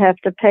because I'd have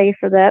to pay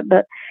for that,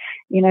 but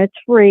it's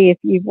free if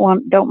you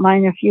don't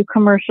mind a few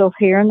commercials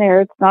here and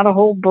there. It's not a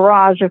whole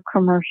barrage of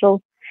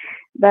commercials.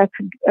 That's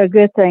a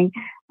good thing.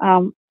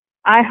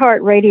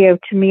 iHeartRadio,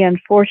 to me,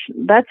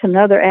 unfortunately, that's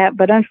another app,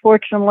 but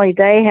unfortunately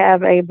they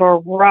have a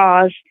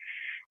barrage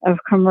of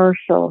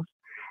commercials.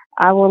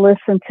 I will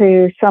listen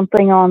to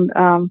something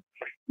on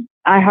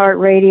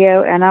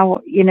iHeartRadio, and I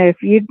will,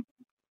 if you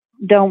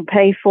don't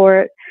pay for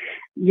it,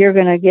 you're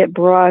going to get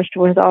barraged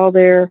with all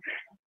here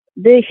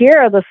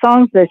are the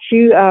songs that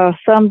you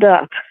summed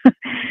up,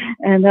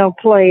 and they'll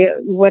play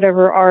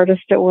whatever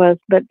artist it was.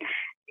 But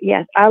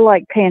yes, I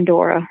like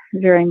Pandora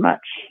very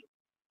much.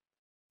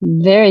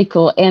 Very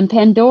cool. And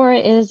Pandora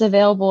is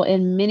available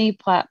in many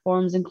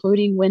platforms,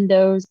 including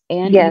Windows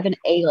and even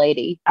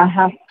A-Lady.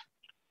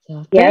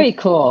 So very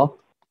cool.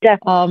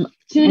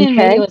 TuneIn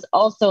Radio is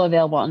also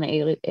available on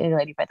the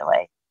A-Lady, by the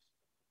way.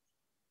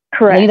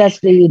 Correct. I think that's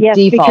the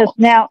default.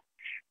 Because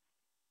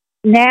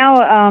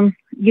now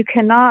you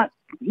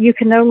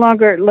can no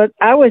longer look.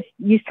 I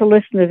used to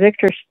listen to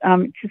to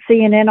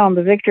CNN on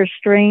the Victor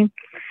stream,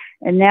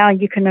 and now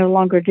you can no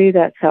longer do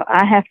that. So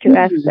I have to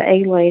ask the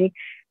A-Lady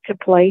to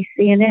play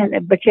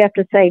CNN, but you have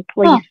to say,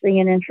 please,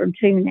 CNN from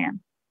TuneIn.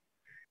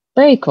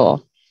 Very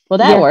cool. Well,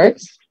 that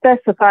works.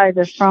 Specify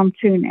this from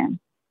TuneIn.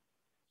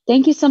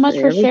 Thank you so much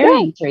for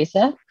sharing,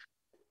 Teresa.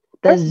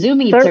 The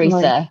Zoomy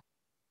Teresa.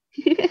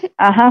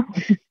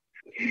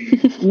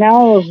 Now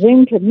I'll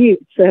Zoom to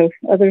mute so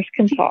others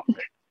can talk.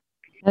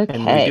 Okay.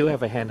 And we do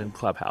have a hand in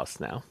Clubhouse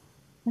now.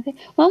 Okay.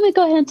 Well, let me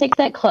go ahead and take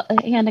that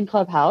hand in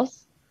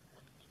Clubhouse.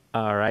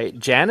 All right.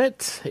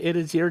 Janet, it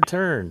is your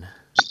turn.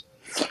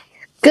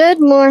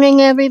 Good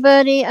morning,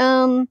 everybody.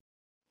 One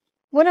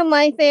of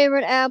my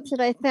favorite apps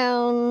that I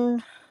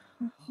found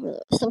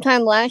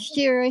sometime last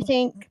year, I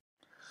think.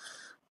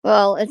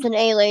 Well, it's an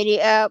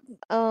A-Lady app,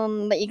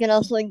 but you can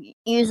also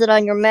use it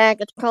on your Mac.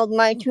 It's called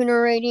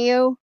MyTuner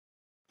Radio.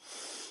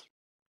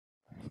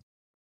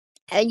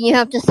 And you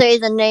have to say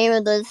the name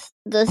of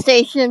the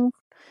station,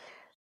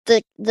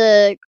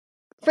 the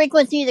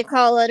frequency, the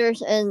call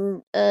letters,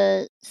 and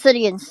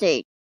city and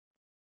state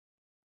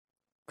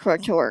for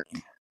it to work.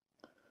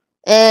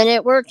 And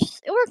it works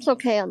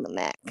okay on the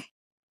Mac.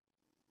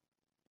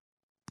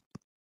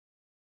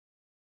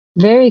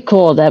 Very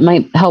cool. That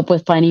might help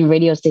with finding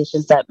radio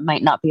stations that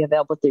might not be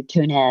available through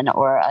TuneIn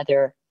or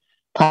other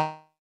platforms.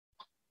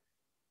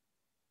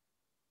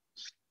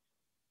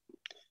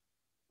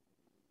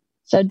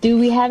 So do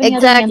we have any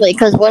exactly,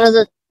 because one of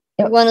the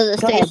Go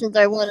stations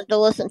I wanted to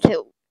listen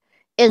to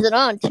isn't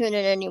on TuneIn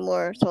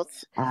anymore. So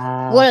it's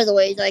one of the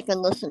ways I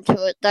can listen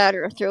to it, that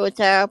or through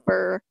its app,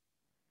 or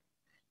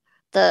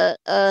the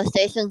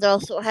stations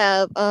also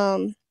have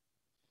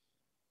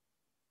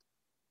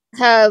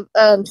have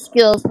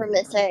skills for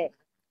Miss A.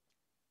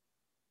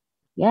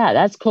 Yeah,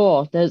 that's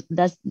cool.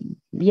 That's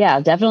yeah,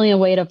 definitely a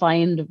way to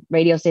find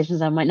radio stations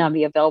that might not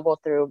be available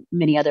through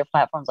many other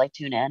platforms like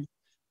TuneIn.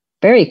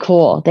 Very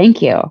cool.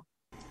 Thank you.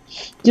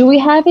 Do we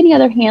have any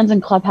other hands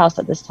in Clubhouse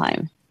at this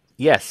time?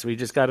 Yes, we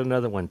just got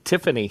another one.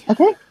 Tiffany.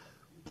 Okay.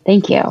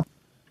 Thank you.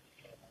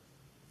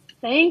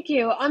 Thank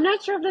you. I'm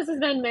not sure if this has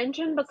been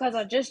mentioned because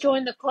I just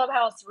joined the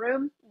Clubhouse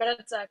room, but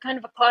it's a kind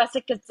of a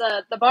classic. It's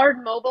the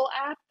Bard mobile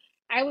app.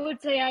 I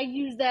would say I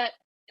use that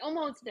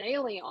almost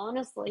daily,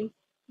 honestly.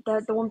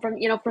 The one from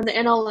from the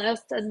NLS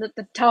and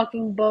the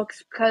talking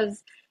books,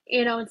 because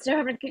instead of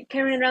having to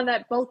carrying around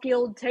that bulky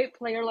old tape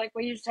player like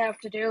we used to have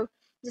to do,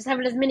 just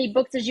having as many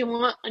books as you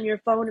want on your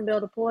phone and be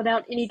able to pull it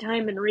out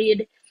anytime and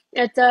read.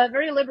 It's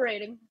very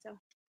liberating. So.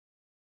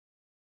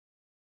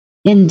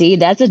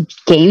 Indeed, that's a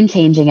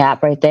game-changing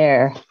app right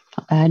there.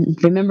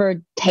 And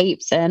remember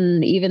tapes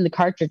and even the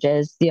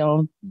cartridges,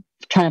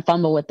 trying to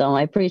fumble with them.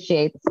 I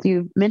appreciate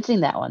you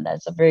mentioning that one.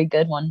 That's a very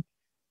good one.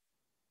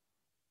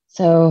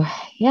 So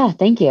yeah,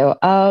 thank you.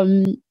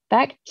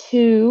 Back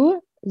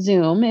to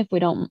Zoom, if you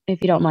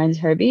don't mind,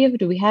 Herbie.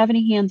 Do we have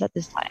any hands at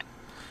this time?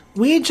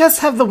 We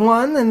just have the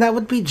one, and that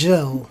would be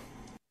Jill.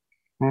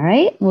 All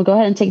right, we'll go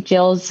ahead and take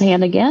Jill's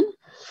hand again.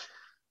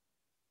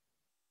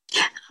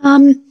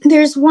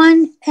 There's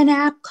an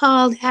app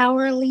called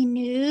Hourly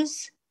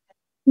News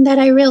that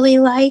I really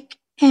like.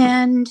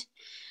 And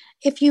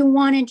if you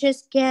want to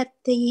just get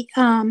the,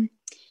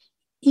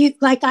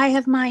 I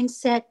have mine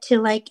set to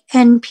like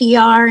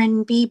NPR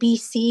and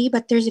BBC,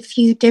 but there's a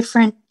few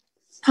different,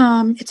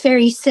 it's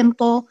very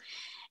simple.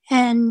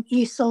 And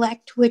you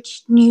select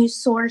which news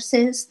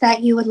sources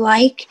that you would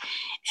like.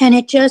 And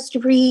it just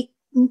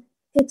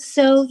it's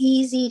so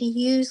easy to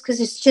use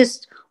because it's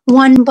just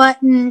one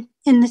button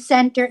in the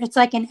center. It's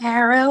like an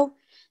arrow.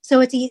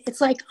 So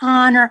it's like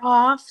on or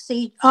off.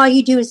 So all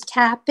you do is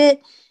tap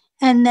it,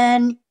 and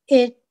then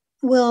it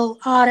will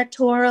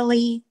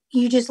auditorily,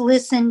 you just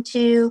listen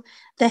to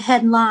the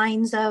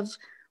headlines of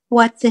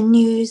what the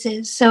news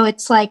is. So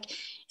it's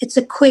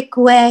a quick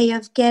way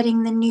of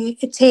getting the news.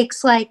 It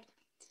takes like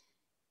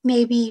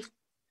maybe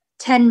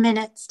 10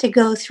 minutes to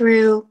go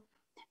through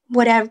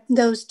whatever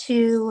those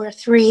 2 or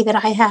 3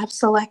 that I have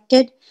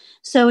selected.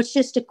 So it's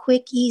just a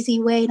quick, easy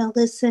way to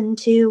listen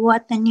to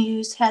what the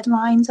news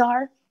headlines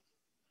are.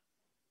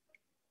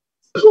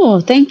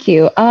 Cool, thank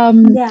you.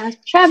 Yeah,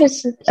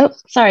 Travis. Oh,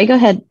 sorry. Go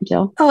ahead,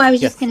 Jill. Oh, I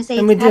was just going to say,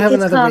 And we do have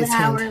it's another called raised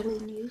hand. Hourly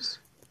News.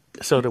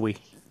 So do we.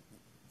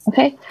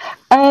 Okay.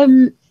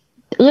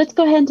 Let's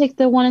go ahead and take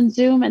the one in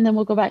Zoom, and then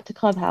we'll go back to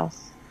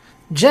Clubhouse.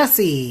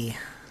 Jesse.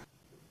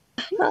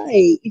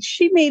 Hi.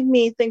 She made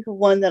me think of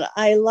one that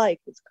I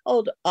like. It's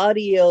called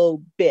Audio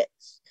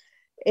Bits.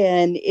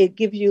 And it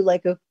gives you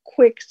like a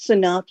quick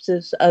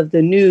synopsis of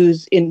the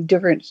news in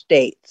different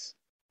states.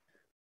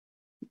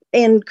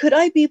 And could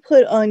I be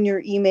put on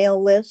your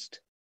email list?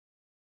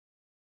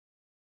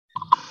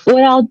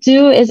 What I'll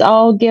do is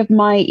I'll give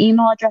my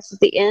email address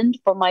at the end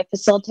for my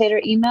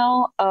facilitator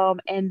email.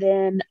 And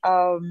then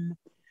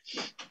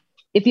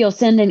if you'll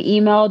send an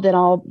email, then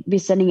I'll be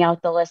sending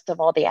out the list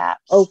of all the apps.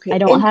 Okay. I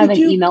don't have an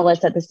email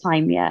list at this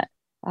time yet.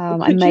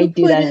 I might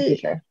do that in the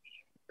future.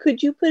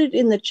 Could you put it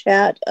in the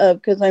chat?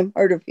 Because I'm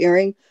hard of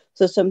hearing,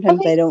 so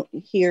sometimes I don't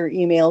hear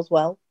emails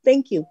well.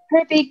 Thank you.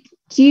 Perfect.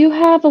 Do you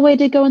have a way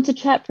to go into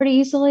chat pretty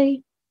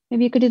easily?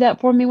 Maybe you could do that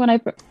for me when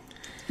I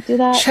do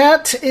that.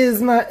 Chat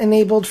is not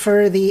enabled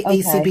for the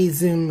ACB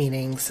Zoom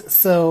meetings.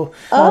 So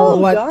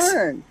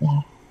darn.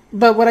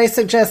 But what I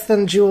suggest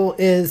then, Jewel,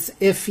 is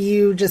if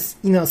you just,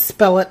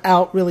 spell it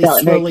out really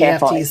slowly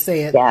after you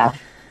say it. Yeah.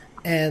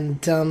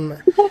 And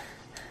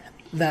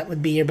that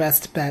would be your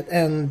best bet.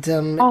 And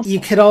you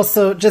could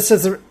also,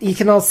 you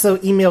can also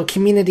email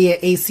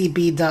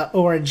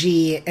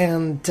community@acb.org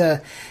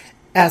and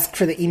ask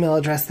for the email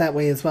address that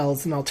way as well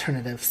as an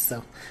alternative.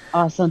 So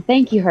awesome.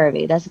 Thank you,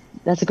 Herbie. That's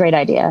a great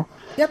idea.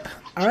 Yep.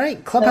 All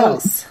right.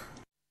 Clubhouse.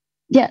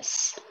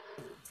 Yes.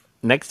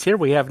 Next here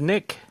we have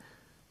Nick.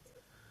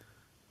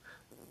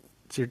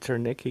 It's your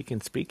turn, Nick. You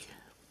can speak.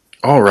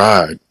 All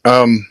right.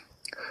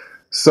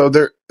 So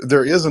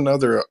there is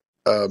another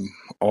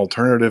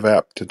alternative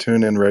app to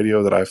TuneIn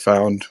Radio that I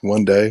found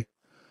one day.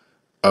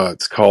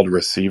 It's called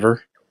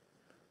Receiver.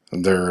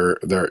 There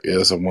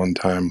is a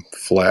one-time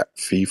flat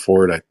fee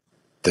for it. I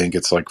think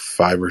it's like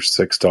 $5 or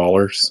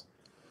 $6.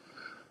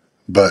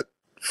 But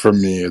for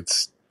me,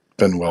 it's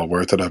been well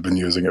worth it. I've been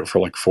using it for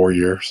like 4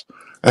 years.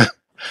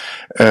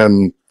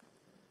 And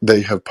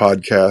they have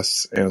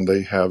podcasts and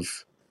they have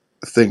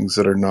things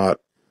that are not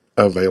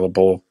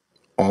available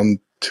on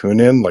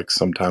TuneIn. Like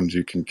sometimes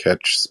you can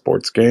catch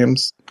sports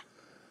games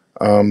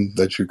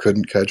that you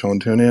couldn't catch on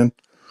TuneIn.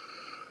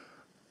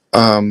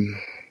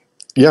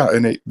 Yeah,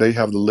 and they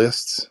have the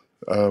lists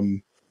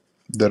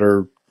that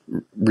are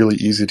really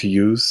easy to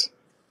use,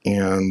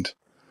 and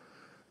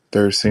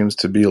there seems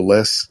to be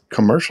less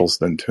commercials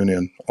than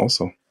TuneIn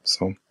also.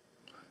 So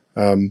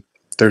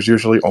there's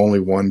usually only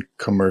one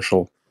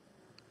commercial,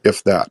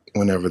 if that,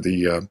 whenever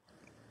the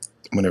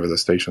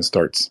station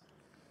starts.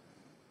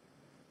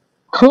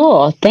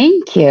 Cool.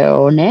 Thank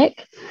you,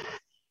 Nick.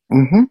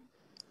 Mm-hmm.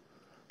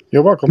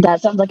 You're welcome.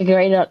 That sounds like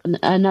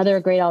another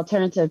great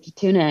alternative to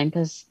TuneIn,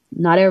 because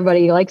not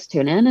everybody likes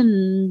TuneIn,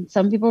 and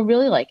some people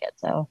really like it.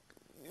 So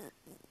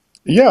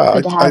Yeah,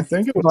 good to I have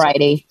think it was.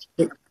 variety.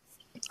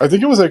 I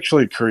think it was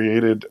actually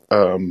created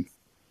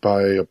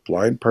by a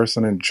blind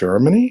person in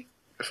Germany,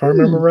 if I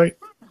remember right.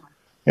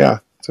 Yeah,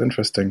 it's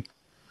interesting.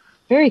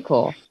 Very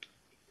cool.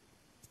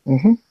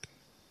 Mm-hmm.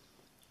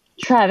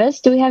 Travis,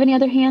 do we have any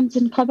other hands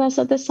in Clubhouse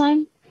at this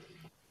time?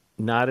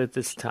 Not at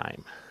this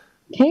time.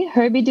 Okay,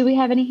 Herbie, do we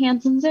have any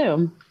hands in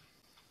Zoom?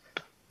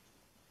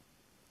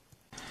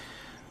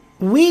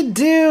 We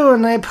do,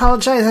 and I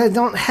apologize I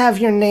don't have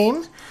your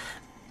name.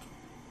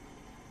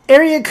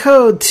 Area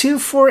code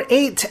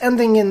 248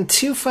 ending in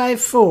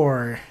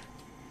 254.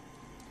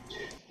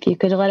 If you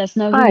could let us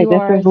know who Hi, you this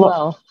are is as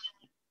well.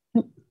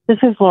 This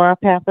is Laura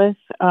Pappas.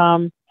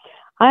 I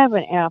have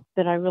an app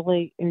that I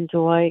really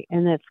enjoy,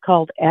 and it's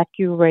called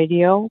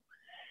AccuRadio.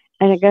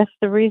 And I guess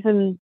the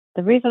reason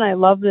I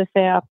love this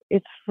app,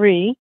 it's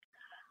free,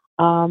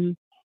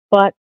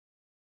 but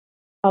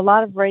a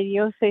lot of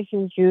radio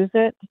stations use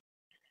it,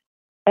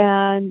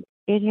 and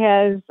it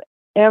has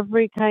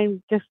every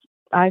kind, just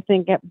I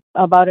think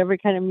about every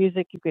kind of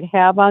music you could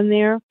have on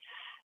there.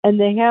 And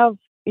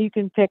you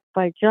can pick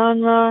by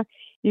genre,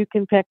 you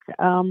can pick,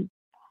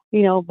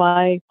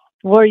 by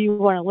where you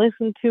want to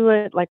listen to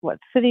it, like what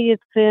city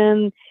it's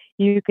in.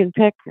 You can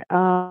pick, they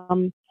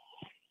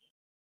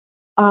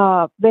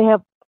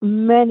have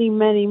many,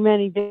 many,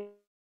 many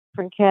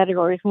different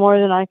categories, more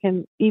than I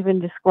can even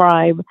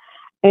describe.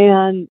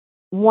 And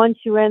once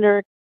you enter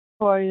a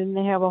category, then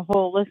they have a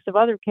whole list of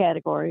other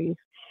categories.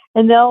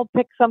 And they'll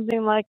pick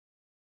something like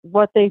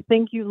what they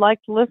think you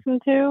like to listen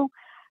to.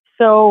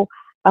 So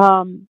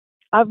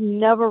I've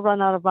never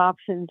run out of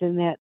options in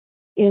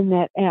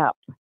that app.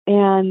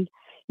 And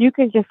you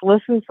can just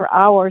listen for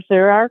hours.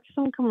 There are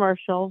some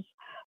commercials,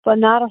 but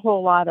not a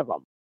whole lot of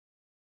them.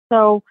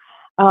 So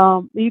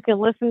you can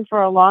listen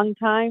for a long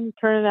time,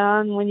 turn it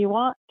on when you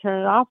want,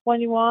 turn it off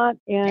when you want,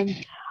 and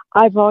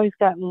I've always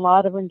gotten a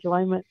lot of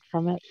enjoyment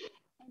from it.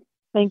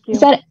 Thank you.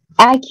 Is that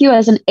ACU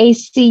as an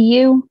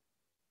ACU?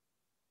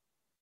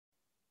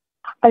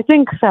 I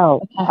think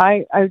so.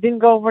 Okay. I didn't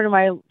go over to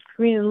my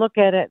screen and look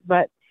at it,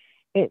 but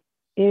it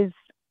is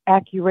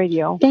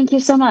AccuRadio. Thank you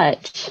so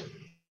much.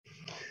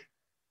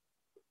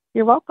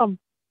 You're welcome.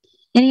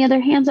 Any other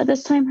hands at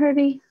this time,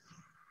 Herbie?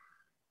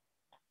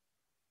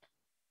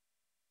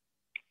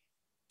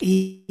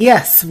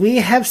 Yes, we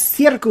have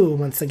Circu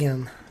once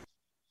again.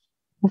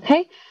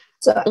 Okay.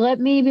 So let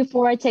me,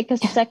 before I take a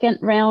second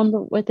round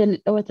with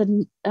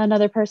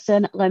another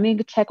person, let me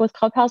check with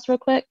Clubhouse real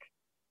quick.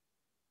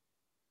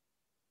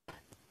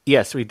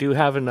 Yes, we do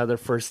have another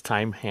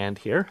first-time hand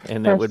here,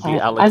 and that would be time.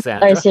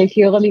 Alexandra. I'm sorry,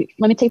 Sergio.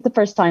 Let me take the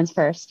first times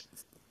first.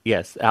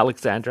 Yes,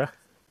 Alexandra.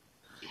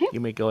 Okay.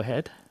 You may go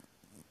ahead.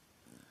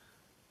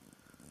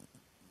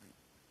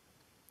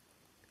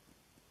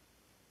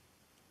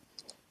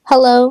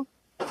 Hello.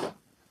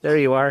 There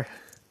you are.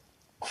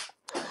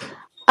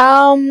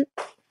 I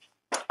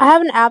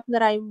have an app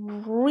that I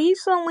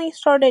recently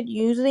started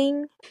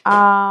using.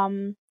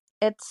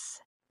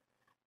 It's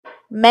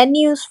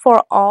Menus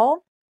for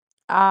All.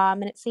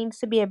 And it seems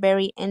to be a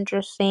very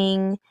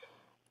interesting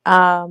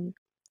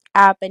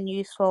app and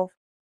useful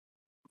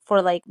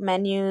for like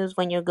menus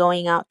when you're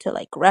going out to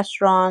like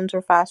restaurants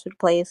or fast food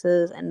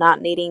places and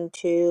not needing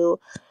to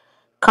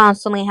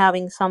constantly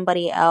having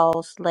somebody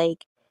else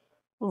like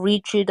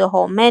read you the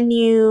whole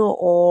menu,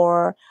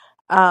 or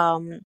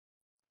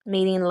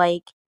needing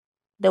like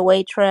the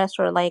waitress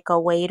or like a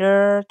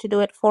waiter to do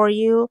it for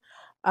you.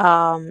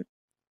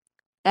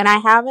 And I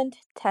haven't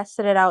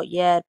tested it out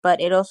yet,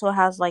 but it also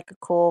has like a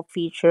cool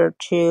feature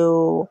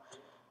to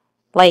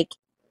like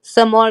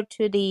similar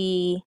to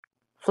the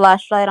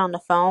flashlight on the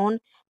phone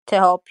to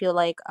help you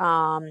like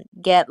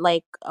get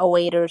like a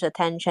waiter's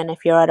attention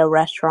if you're at a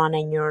restaurant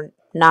and you're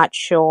not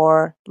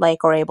sure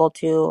like or able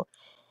to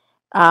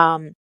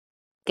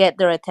get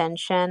their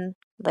attention.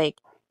 Like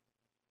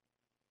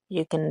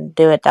you can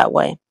do it that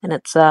way, and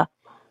it's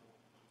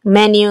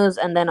menus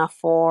and then a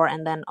for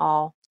and then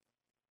all.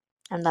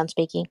 I'm done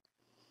speaking.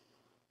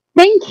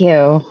 Thank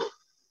you.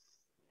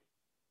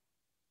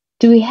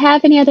 Do we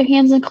have any other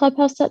hands in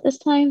Clubhouse at this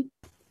time?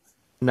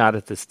 Not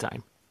at this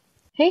time.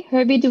 Hey,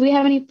 Herbie, do we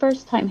have any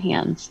first-time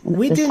hands?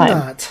 We do time?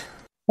 not.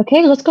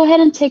 Okay, let's go ahead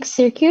and take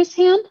Syracuse's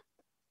hand.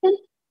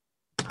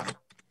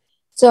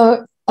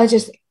 So I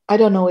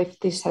don't know if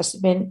this has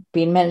been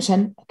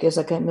mentioned because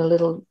I came a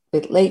little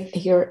bit late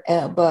here,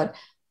 but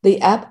the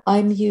app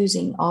I'm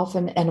using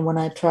often and when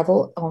I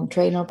travel on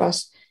train or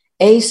bus,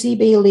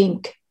 ACB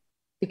Link,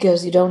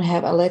 because you don't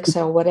have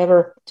Alexa or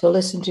whatever to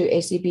listen to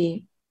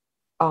ACB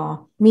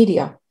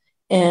media,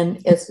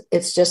 and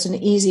it's just an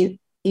easy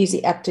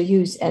app to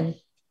use, and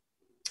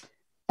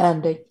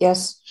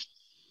yes,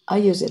 I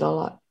use it a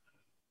lot.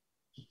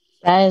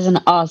 That is an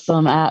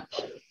awesome app.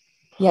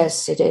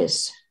 Yes, it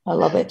is. I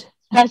love it.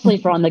 Especially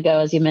for on the go,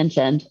 as you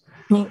mentioned.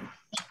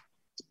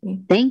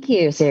 Thank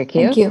you,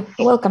 Syracuse. Thank you.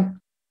 You're welcome.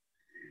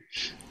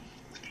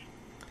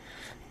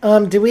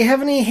 Do we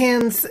have any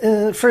hands,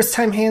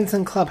 first-time hands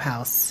in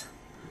Clubhouse?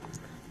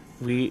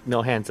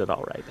 No hands at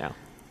all right now.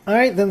 All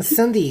right, then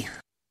Cindy.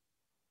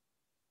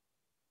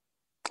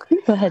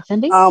 Go ahead,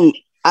 Cindy.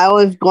 I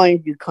was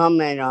going to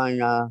comment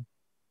on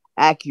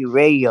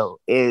AccuRadio.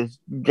 Is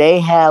they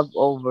have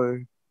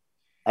over,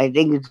 I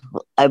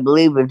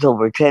believe it's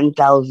over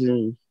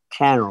 10,000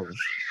 channels.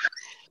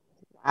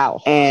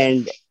 Wow.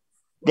 And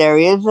there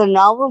is a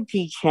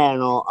novelty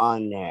channel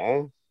on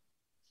there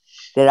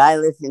that I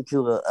listen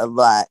to a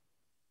lot.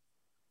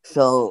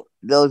 So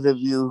those of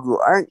you who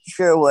aren't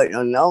sure what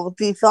a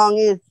novelty song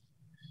is,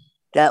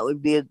 that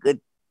would be a good,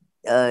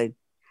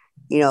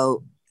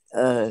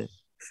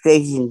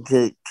 station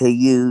to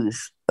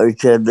use or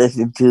to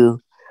listen to.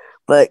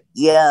 But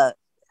yeah,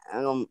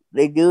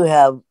 they do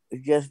have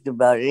just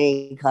about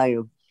any kind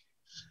of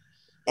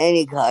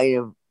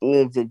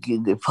music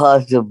you could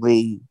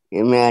possibly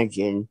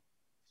imagine.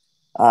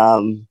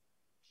 But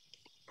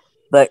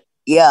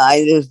yeah,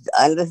 I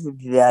listen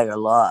to that a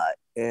lot,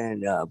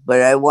 and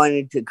but I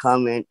wanted to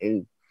comment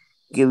and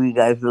give you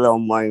guys a little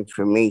more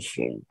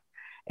information.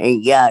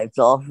 And yeah, it's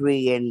all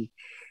free. And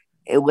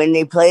when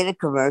they play the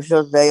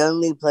commercials, they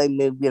only play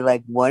maybe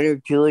like one or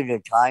two at a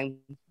time,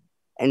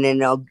 and then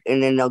they'll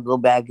go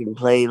back and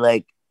play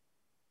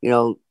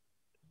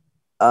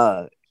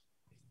some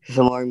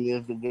more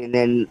music, and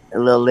then a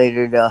little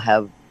later they'll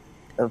have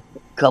a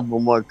couple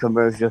more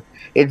commercials.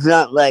 It's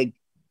not like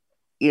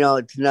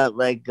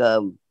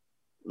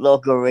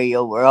local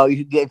radio where all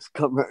you get is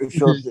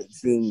commercials, it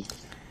seems.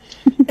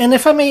 And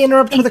if I may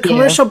interrupt with a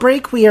commercial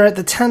break, we are at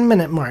the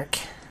 10-minute mark.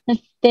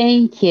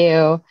 Thank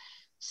you.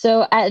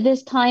 So at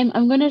this time,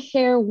 I'm going to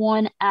share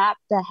one app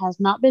that has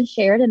not been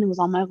shared and it was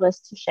on my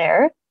list to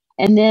share.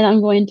 And then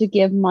I'm going to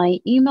give my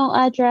email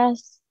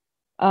address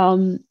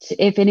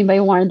if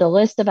anybody wanted the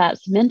list of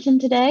apps mentioned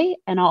today.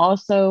 And I'll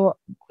also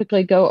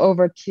quickly go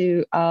over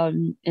to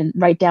and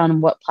write down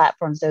what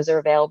platforms those are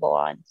available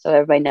on so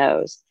everybody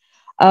knows.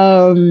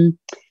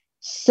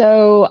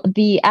 So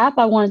the app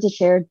I wanted to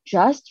share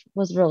just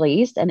was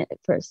released. And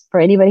for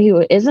anybody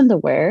who isn't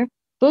aware,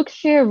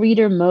 Bookshare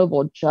Reader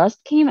Mobile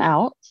just came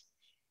out.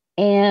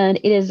 And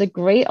it is a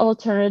great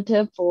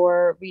alternative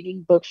for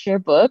reading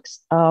Bookshare books.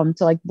 So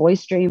like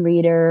VoiceStream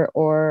Reader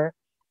or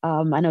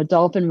I know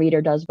Dolphin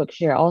Reader does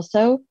Bookshare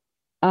also.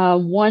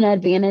 One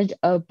advantage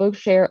of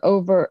Bookshare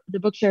over the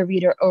Bookshare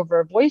Reader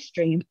over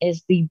VoiceStream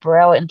is the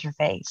Braille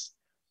interface.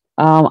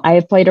 I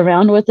have played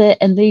around with it,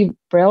 and the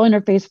Braille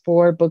interface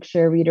for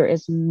Bookshare Reader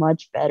is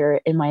much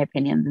better, in my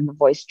opinion, than the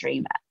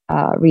VoiceStream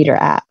Reader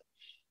app.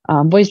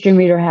 VoiceStream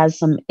Reader has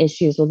some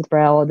issues with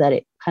Braille that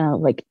it kind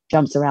of like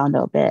jumps around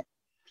a bit.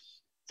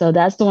 So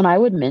that's the one I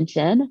would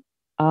mention.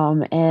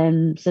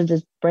 And since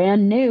it's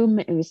brand new,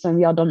 maybe some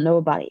of y'all don't know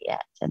about it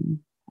yet. And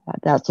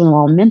that's one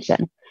I'll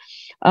mention.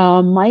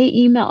 My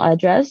email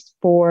address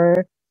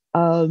for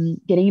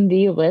getting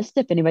the list,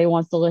 if anybody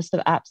wants the list of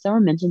apps that were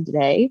mentioned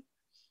today,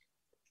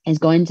 is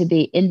going to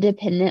be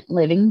Independent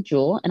Living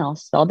Jewel. And I'll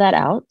spell that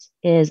out,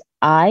 is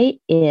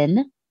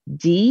INDEPENT,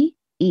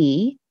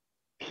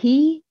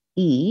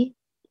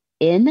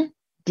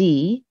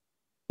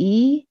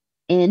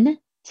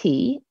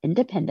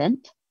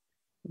 Independent,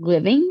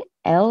 Living,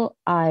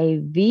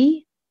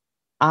 LIVING,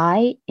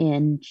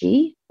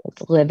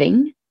 that's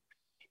living,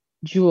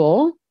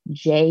 Jewel,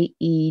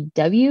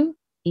 JEWEL,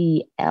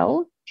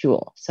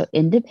 Jewel. So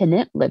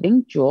Independent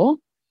Living Jewel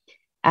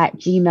at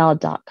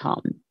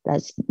gmail.com.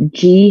 That's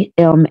GMAIL.com.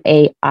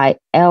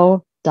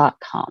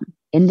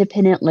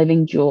 Independent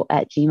Living Jewel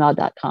at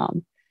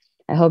gmail.com.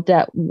 I hope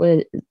that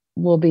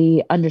will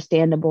be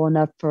understandable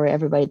enough for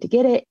everybody to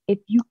get it. If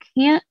you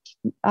can't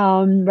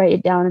write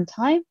it down in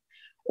time,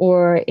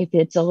 or if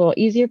it's a little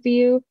easier for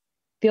you,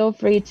 feel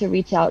free to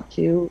reach out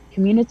to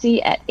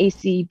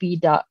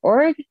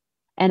community@acb.org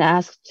and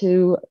ask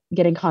to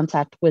get in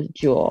contact with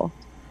Jewel.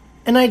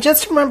 And I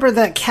just remember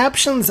that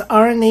captions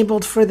are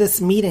enabled for this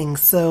meeting,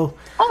 so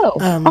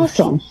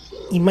awesome.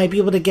 You might be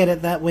able to get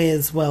it that way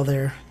as well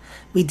there.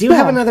 We do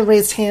have another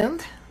raised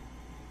hand.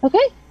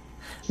 Okay.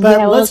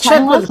 But let's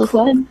check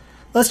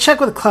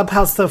with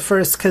Clubhouse though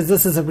first, because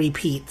this is a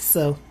repeat.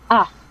 So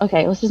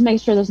okay. Let's just make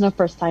sure there's no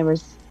first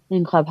timers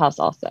in Clubhouse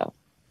also.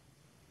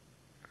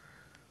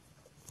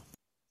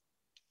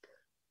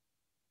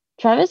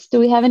 Travis, do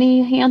we have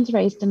any hands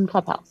raised in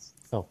Clubhouse?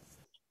 Oh.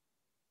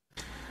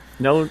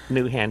 No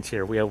new hands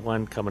here. We have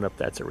one coming up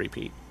that's a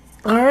repeat.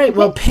 All right.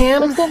 Well, Pam.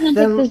 Let's go ahead and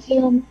take the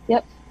Zoom.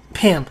 Yep.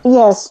 Pam.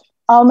 Yes,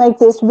 I'll make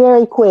this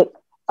very quick.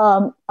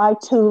 I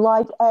too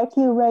like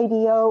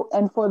AccuRadio,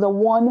 and for the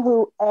one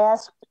who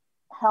asked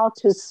how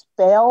to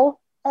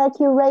spell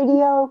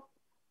AccuRadio,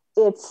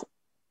 it's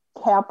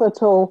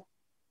capital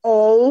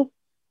A,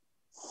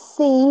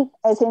 C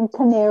as in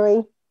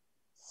canary,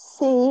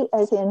 C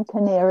as in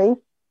canary,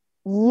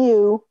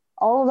 U,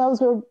 all of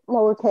those are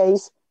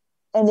lowercase,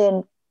 and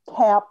then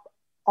cap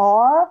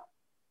R,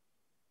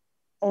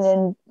 and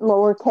then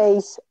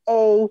lowercase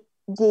A,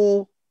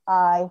 D,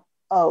 I,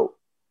 O.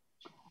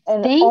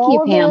 And Thank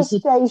you, Pam.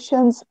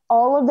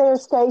 all of their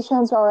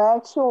stations are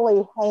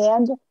actually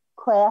hand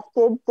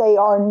handcrafted. They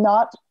are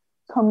not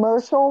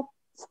commercial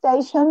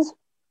stations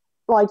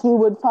like you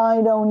would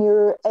find on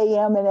your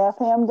AM and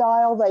FM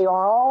dial. They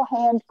are all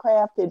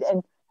handcrafted,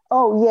 and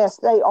oh yes,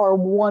 they are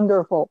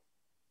wonderful.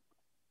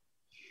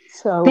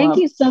 So Thank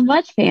you so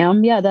much,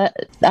 Pam. Yeah,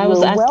 that I was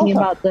You're asking welcome.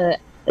 about the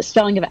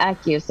spelling of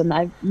Accus, and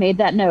I made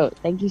that note.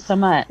 Thank you so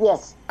much.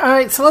 Yes. All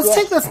right, so let's Yes.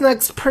 take this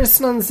next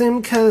person on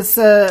Zoom because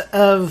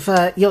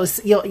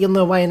you'll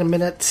know why in a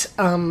minute. If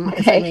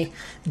I may.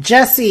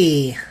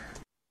 Jesse.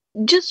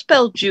 Just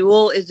spell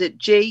Jewel. Is it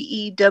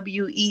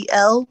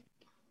Jewel?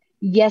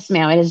 Yes,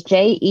 ma'am. It is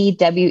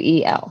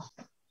Jewel.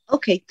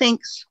 Okay,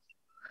 thanks.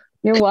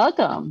 You're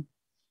welcome.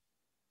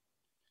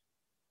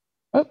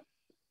 Oh,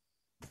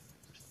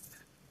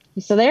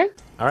 you still there?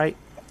 All right.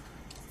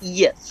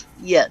 Yes.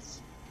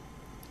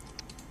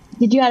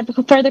 Did you have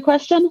a further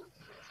question?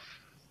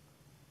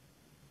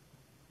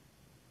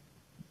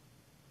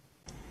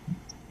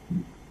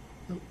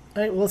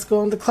 All right, well, let's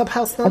go into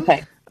Clubhouse then.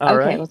 Okay. All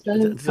Okay, right. let's go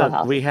to So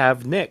Clubhouse. we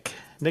have Nick.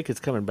 Nick is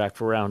coming back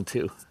for round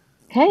 2.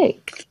 Hey.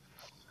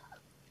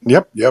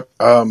 Yep.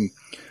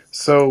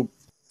 So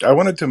I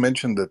wanted to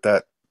mention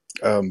that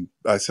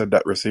I said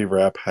that receiver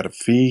app had a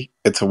fee.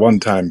 It's a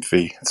one-time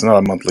fee. It's not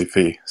a monthly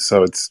fee,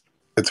 so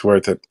it's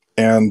worth it.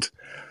 And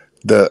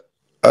the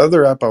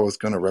other app I was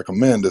going to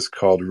recommend is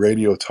called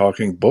Radio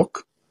Talking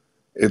Book.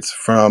 It's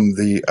from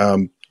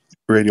the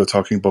Radio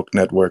Talking Book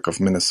Network of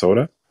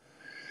Minnesota.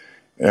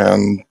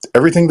 And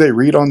everything they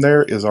read on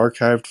there is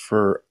archived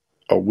for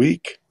a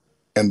week,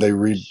 and they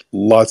read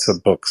lots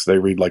of books. They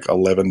read like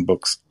 11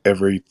 books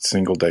every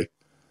single day.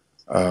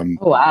 Oh,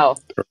 wow.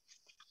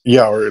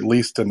 Yeah, or at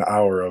least an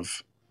hour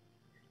of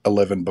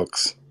 11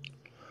 books.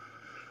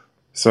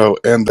 So,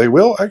 and they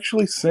will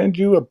actually send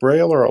you a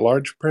Braille or a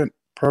large print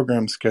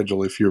program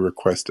schedule if you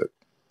request it,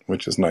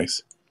 which is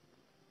nice.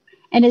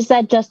 And is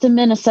that just in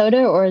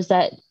Minnesota, or is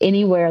that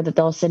anywhere that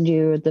they'll send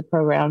you the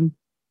program?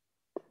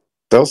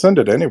 They'll send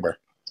it anywhere.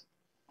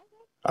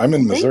 I'm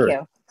in Thank Missouri.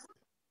 you.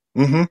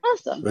 Mm-hmm.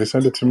 Awesome. They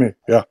send it to me.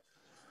 Yeah.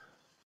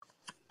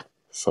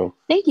 So.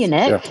 Thank you,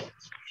 Nick. Yeah.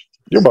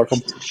 You're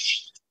welcome.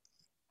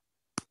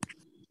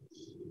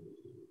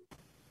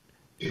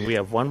 We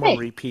have one more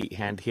repeat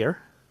hand here.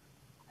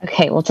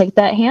 Okay, we'll take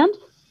that hand.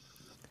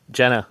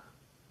 Jenna.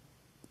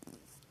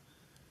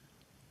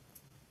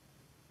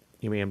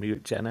 You may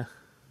unmute, Jenna.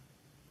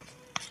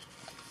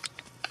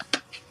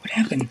 What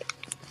happened?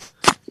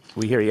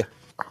 We hear you.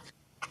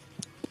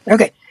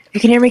 Okay, you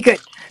can hear me good.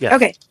 Yes.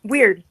 Okay,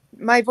 weird.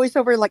 My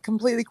voiceover like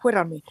completely quit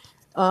on me.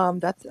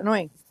 That's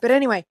annoying. But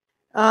anyway,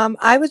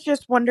 I was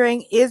just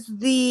wondering, is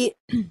the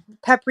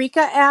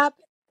Paprika app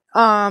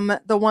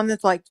the one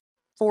that's like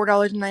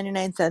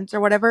 $4.99 or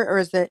whatever, or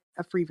is it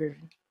a free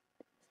version?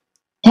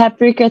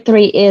 Paprika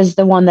 3 is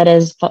the one that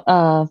is,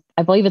 I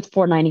believe it's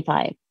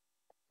 $4.95.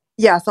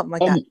 Yeah, something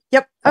like that.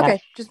 Yep. Yeah.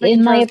 Okay, just making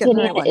In sure my I was getting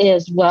the opinion, right it one.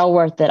 is well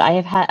worth it. I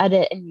have had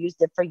it and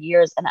used it for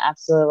years and I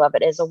absolutely love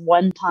it. It is a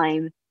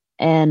one-time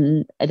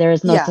and there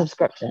is no Yeah.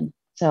 subscription.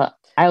 So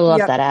I love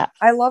Yep. that app.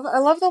 I love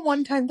the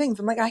one-time things.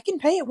 I'm like, I can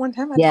pay it one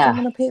time. I just don't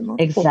Yeah, want to pay it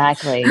multiple.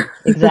 exactly.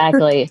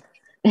 Exactly.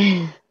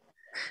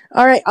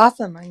 All right,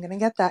 awesome. I'm gonna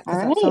get that because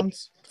All that right.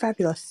 sounds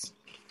fabulous.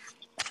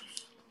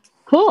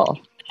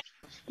 Cool.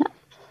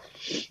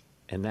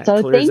 And that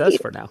So clears thank us you.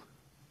 for now.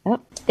 Oh,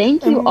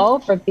 thank you all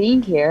for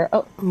being here.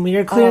 Oh, We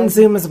are clearing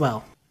Zoom as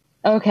well.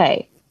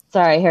 Okay.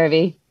 Sorry,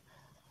 Harvey.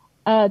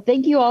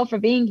 Thank you all for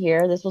being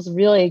here. This was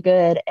really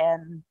good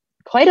and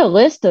quite a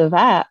list of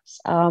apps.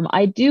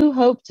 I do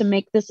hope to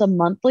make this a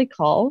monthly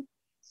call.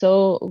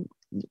 So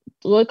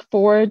look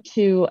forward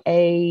to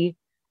a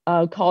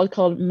call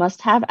called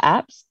Must Have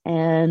Apps.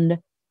 And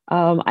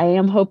I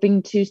am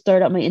hoping to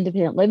start up my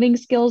independent living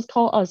skills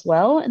call as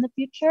well in the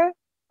future.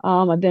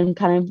 I've been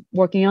kind of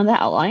working on the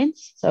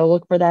outlines, so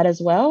look for that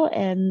as well.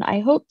 And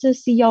I hope to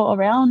see y'all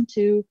around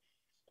to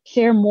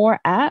share more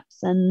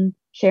apps and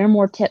share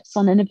more tips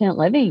on independent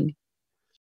living.